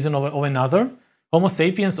one reason or another. Homo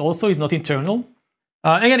sapiens also is not eternal.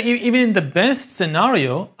 Again, even in the best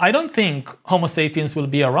scenario, I don't think Homo sapiens will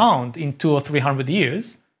be around in 200 or 300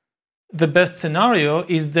 years. The best scenario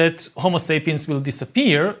is that Homo sapiens will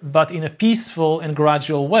disappear, but in a peaceful and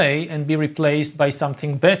gradual way, and be replaced by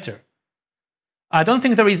something better. I don't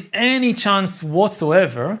think there is any chance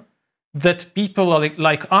whatsoever that people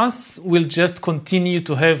like us will just continue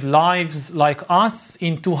to have lives like us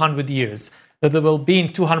in 200 years. That there will be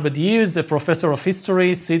in 200 years a professor of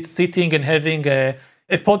history sitting and having a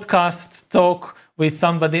podcast talk with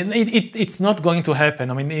somebody. It's not going to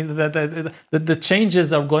happen. I mean, the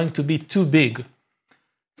changes are going to be too big.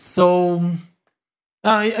 So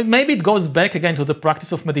maybe it goes back again to the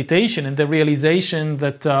practice of meditation and the realization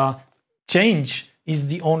that change is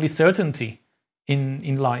the only certainty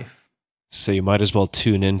in life. So you might as well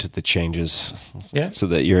tune into the changes so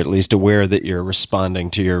that you're at least aware that you're responding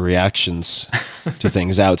to your reactions to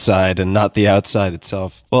things outside and not the outside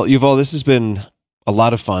itself. Well, Yuval, this has been a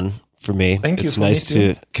lot of fun for me. Thank you. It's nice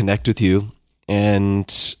to connect with you.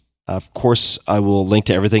 And of course, I will link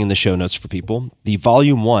to everything in the show notes for people. The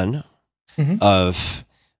volume 1 of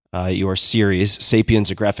your series,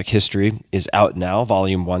 Sapiens, A Graphic History, is out now.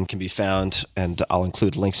 Volume 1 can be found, and I'll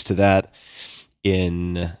include links to that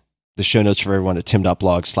in the show notes for everyone at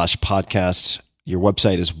tim.blog/podcast. Your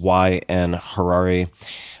website is YN Harari.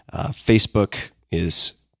 Facebook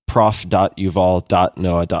is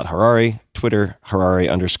prof.yuval.noah.harari. Twitter,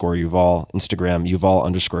 Harari_Yuval. Instagram,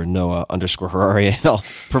 Yuval_Noah_Harari. And I'll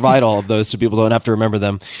provide all of those so people don't have to remember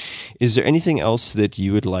them. Is there anything else that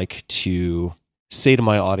you would like to say to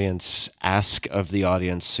my audience, ask of the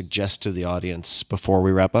audience, suggest to the audience before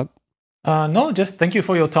we wrap up? No, just thank you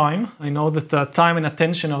for your time. I know that time and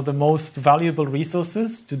attention are the most valuable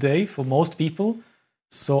resources today for most people.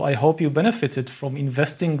 So I hope you benefited from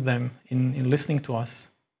investing them in listening to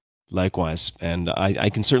us. Likewise. And I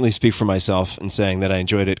can certainly speak for myself in saying that I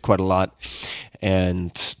enjoyed it quite a lot.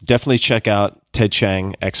 And definitely check out Ted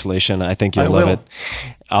Chiang, Exhalation. I think you'll love it.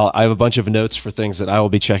 I have a bunch of notes for things that I will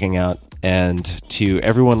be checking out. And to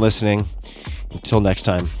everyone listening, until next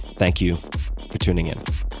time, thank you for tuning in.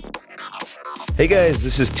 Hey guys,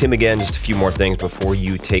 this is Tim again. Just a few more things before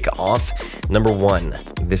you take off. Number one,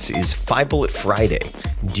 this is 5 Bullet Friday.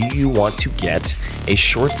 Do you want to get a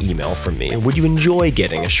short email from me? Would you enjoy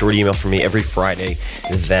getting a short email from me every Friday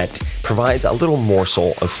that provides a little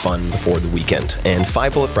morsel of fun before the weekend? And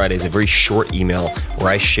 5 Bullet Friday is a very short email where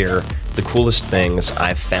I share the coolest things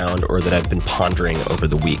I've found or that I've been pondering over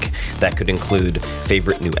the week. That could include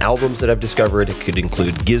favorite new albums that I've discovered. It could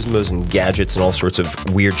include gizmos and gadgets and all sorts of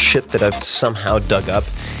weird shit that I've somehow dug up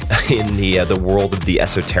in the world of the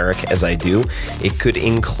esoteric as I do. It could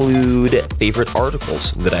include favorite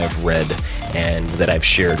articles that I've read and that I've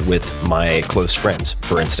shared with my close friends,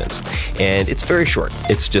 for instance. And it's very short.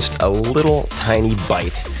 It's just a little tiny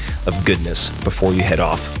bite of goodness before you head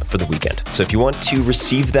off for the weekend. So if you want to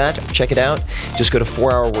receive that, check it out. Just go to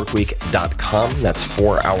 4hourworkweek.com. That's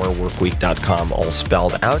 4hourworkweek.com, all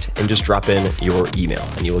spelled out, and just drop in your email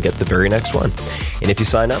and you will get the very next one. And if you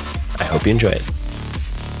sign up, I hope you enjoy it.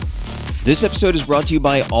 This episode is brought to you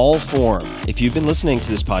by Allform. If you've been listening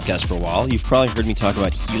to this podcast for a while, you've probably heard me talk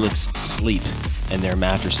about Helix Sleep and their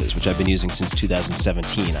mattresses, which I've been using since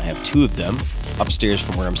 2017. I have 2 of them upstairs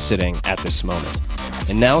from where I'm sitting at this moment.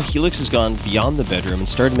 And now Helix has gone beyond the bedroom and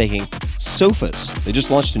started making sofas. They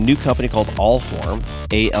just launched a new company called Allform,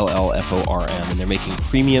 A-L-L-F-O-R-M, and they're making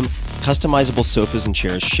premium, customizable sofas and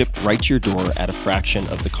chairs shipped right to your door at a fraction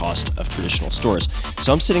of the cost of traditional stores.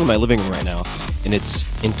 So I'm sitting in my living room right now, and it's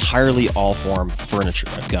entirely Allform furniture.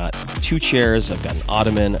 I've got 2 chairs, I've got an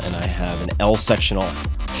ottoman, and I have an L-sectional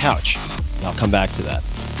couch. And I'll come back to that.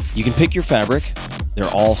 You can pick your fabric. They're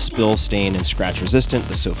all spill, stain, and scratch resistant.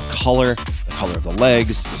 The sofa color, the color of the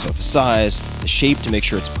legs, the sofa size, the shape to make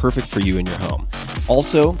sure it's perfect for you in your home.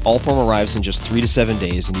 Also, Allform arrives in just 3 to 7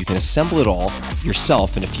 days, and you can assemble it all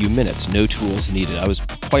yourself in a few minutes. No tools needed. I was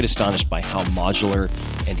quite astonished by how modular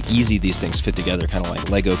and easy these things fit together, kind of like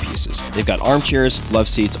Lego pieces. They've got armchairs, love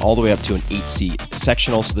seats, all the way up to an 8-seat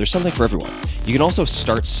sectional, so there's something for everyone. You can also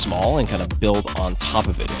start small and kind of build on top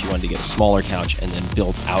of it if you wanted to get a smaller couch and then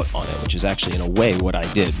build out on it, which is actually in a way what I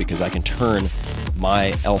did, because I can turn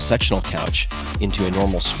my L-sectional couch into a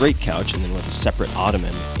normal straight couch and then with a separate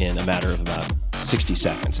ottoman in a matter of about 60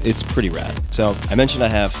 seconds. It's pretty rad. So I mentioned I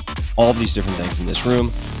have all of these different things in this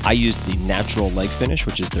room. I used the natural leg finish,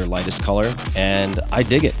 which is their lightest color, and I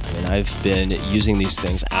dig it. I mean, I've been using these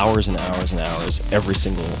things hours and hours and hours every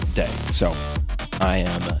single day. So I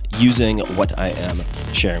am using what I am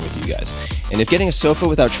sharing with you guys. And if getting a sofa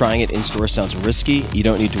without trying it in-store sounds risky, you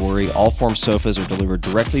don't need to worry. Allform sofas are delivered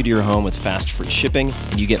directly to your home with fast free shipping,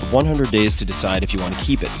 and you get 100 days to decide if you want to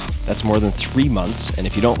keep it. That's more than 3 months, and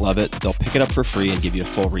if you don't love it, they'll pick it up for free and give you a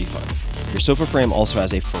full refund. Your sofa frame also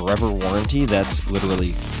has a forever warranty that's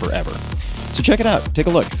literally forever. So check it out. Take a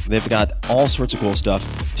look. They've got all sorts of cool stuff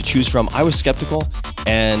to choose from. I was skeptical,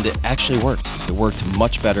 and it actually worked. It worked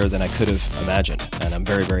much better than I could have imagined, and I'm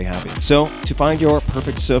very, very happy. So to find your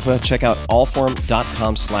perfect sofa, check out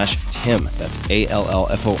allform.com/Tim. That's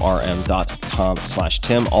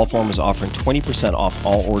ALLFORM.com/Tim. Allform is offering 20% off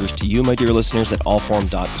all orders to you, my dear listeners, at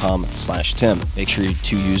allform.com/Tim. Make sure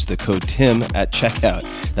to use the code TIM at checkout.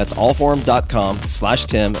 That's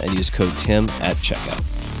allform.com/Tim and use code TIM at checkout.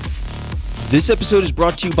 This episode is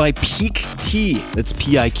brought to you by Pique Tea. That's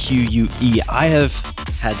P-I-Q-U-E. I have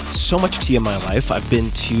had so much tea in my life. I've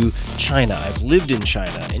been to China. I've lived in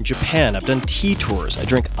China and Japan. I've done tea tours. I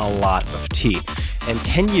drink a lot of tea. And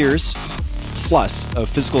 10 years plus of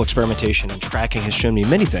physical experimentation and tracking has shown me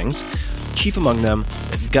many things. Chief among them,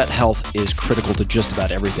 that gut health is critical to just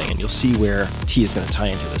about everything, and you'll see where tea is going to tie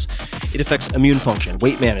into this. It affects immune function,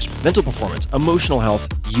 weight management, mental performance, emotional health,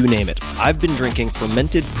 you name it. I've been drinking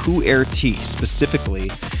fermented pu'er tea, specifically,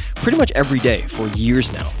 pretty much every day for years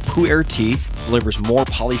now. Pu'er tea delivers more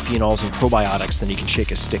polyphenols and probiotics than you can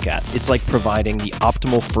shake a stick at. It's like providing the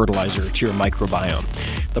optimal fertilizer to your microbiome.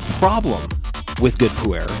 The problem with good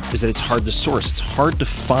pu'er is that it's hard to source. It's hard to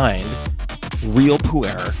find real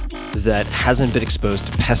pu'er that hasn't been exposed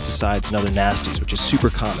to pesticides and other nasties, which is super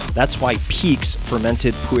common. That's why Pique's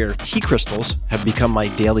fermented pu'er tea crystals have become my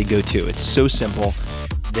daily go-to. It's so simple.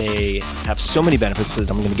 They have so many benefits that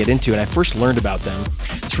I'm going to get into, and I first learned about them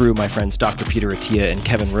through my friends Dr. Peter Attia and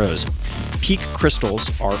Kevin Rose. Peak crystals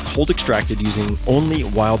are cold extracted using only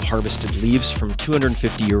wild harvested leaves from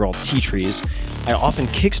 250-year-old tea trees. I often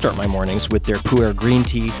kickstart my mornings with their pu'er green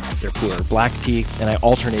tea, their pu'er black tea, and I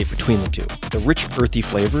alternate between the two. The rich, earthy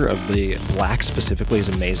flavor of the black specifically is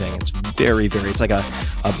amazing. It's it's like a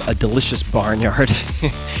delicious barnyard.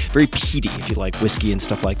 Very peaty if you like whiskey and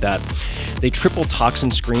stuff like that. They triple toxin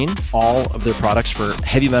screen all of their products for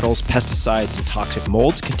heavy metals, pesticides, and toxic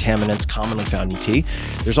mold, contaminants commonly found in tea.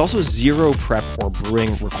 There's also zero prep or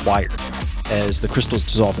brewing required, as the crystals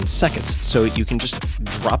dissolve in seconds. So you can just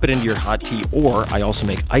drop it into your hot tea, or I also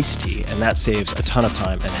make iced tea, and that saves a ton of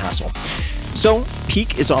time and hassle. So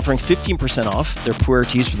Peak is offering 15% off their pu'er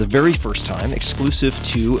teas for the very first time, exclusive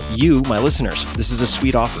to you, my listeners. This is a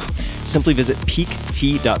sweet offer. Simply visit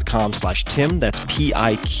peaktea.com/Tim. That's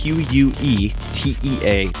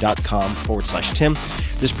PIQUETEA.com/Tim.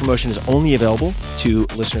 This promotion is only available to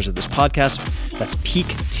listeners of this podcast. That's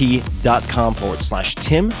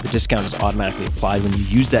peaktea.com/Tim. The discount is automatically applied when you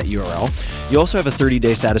use that URL. You also have a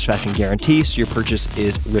 30-day satisfaction guarantee, so your purchase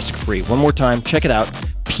is risk-free. One more time, check it out.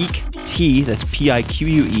 Peak Tea, that's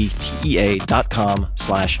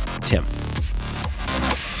PIQUETEA.com/Tim.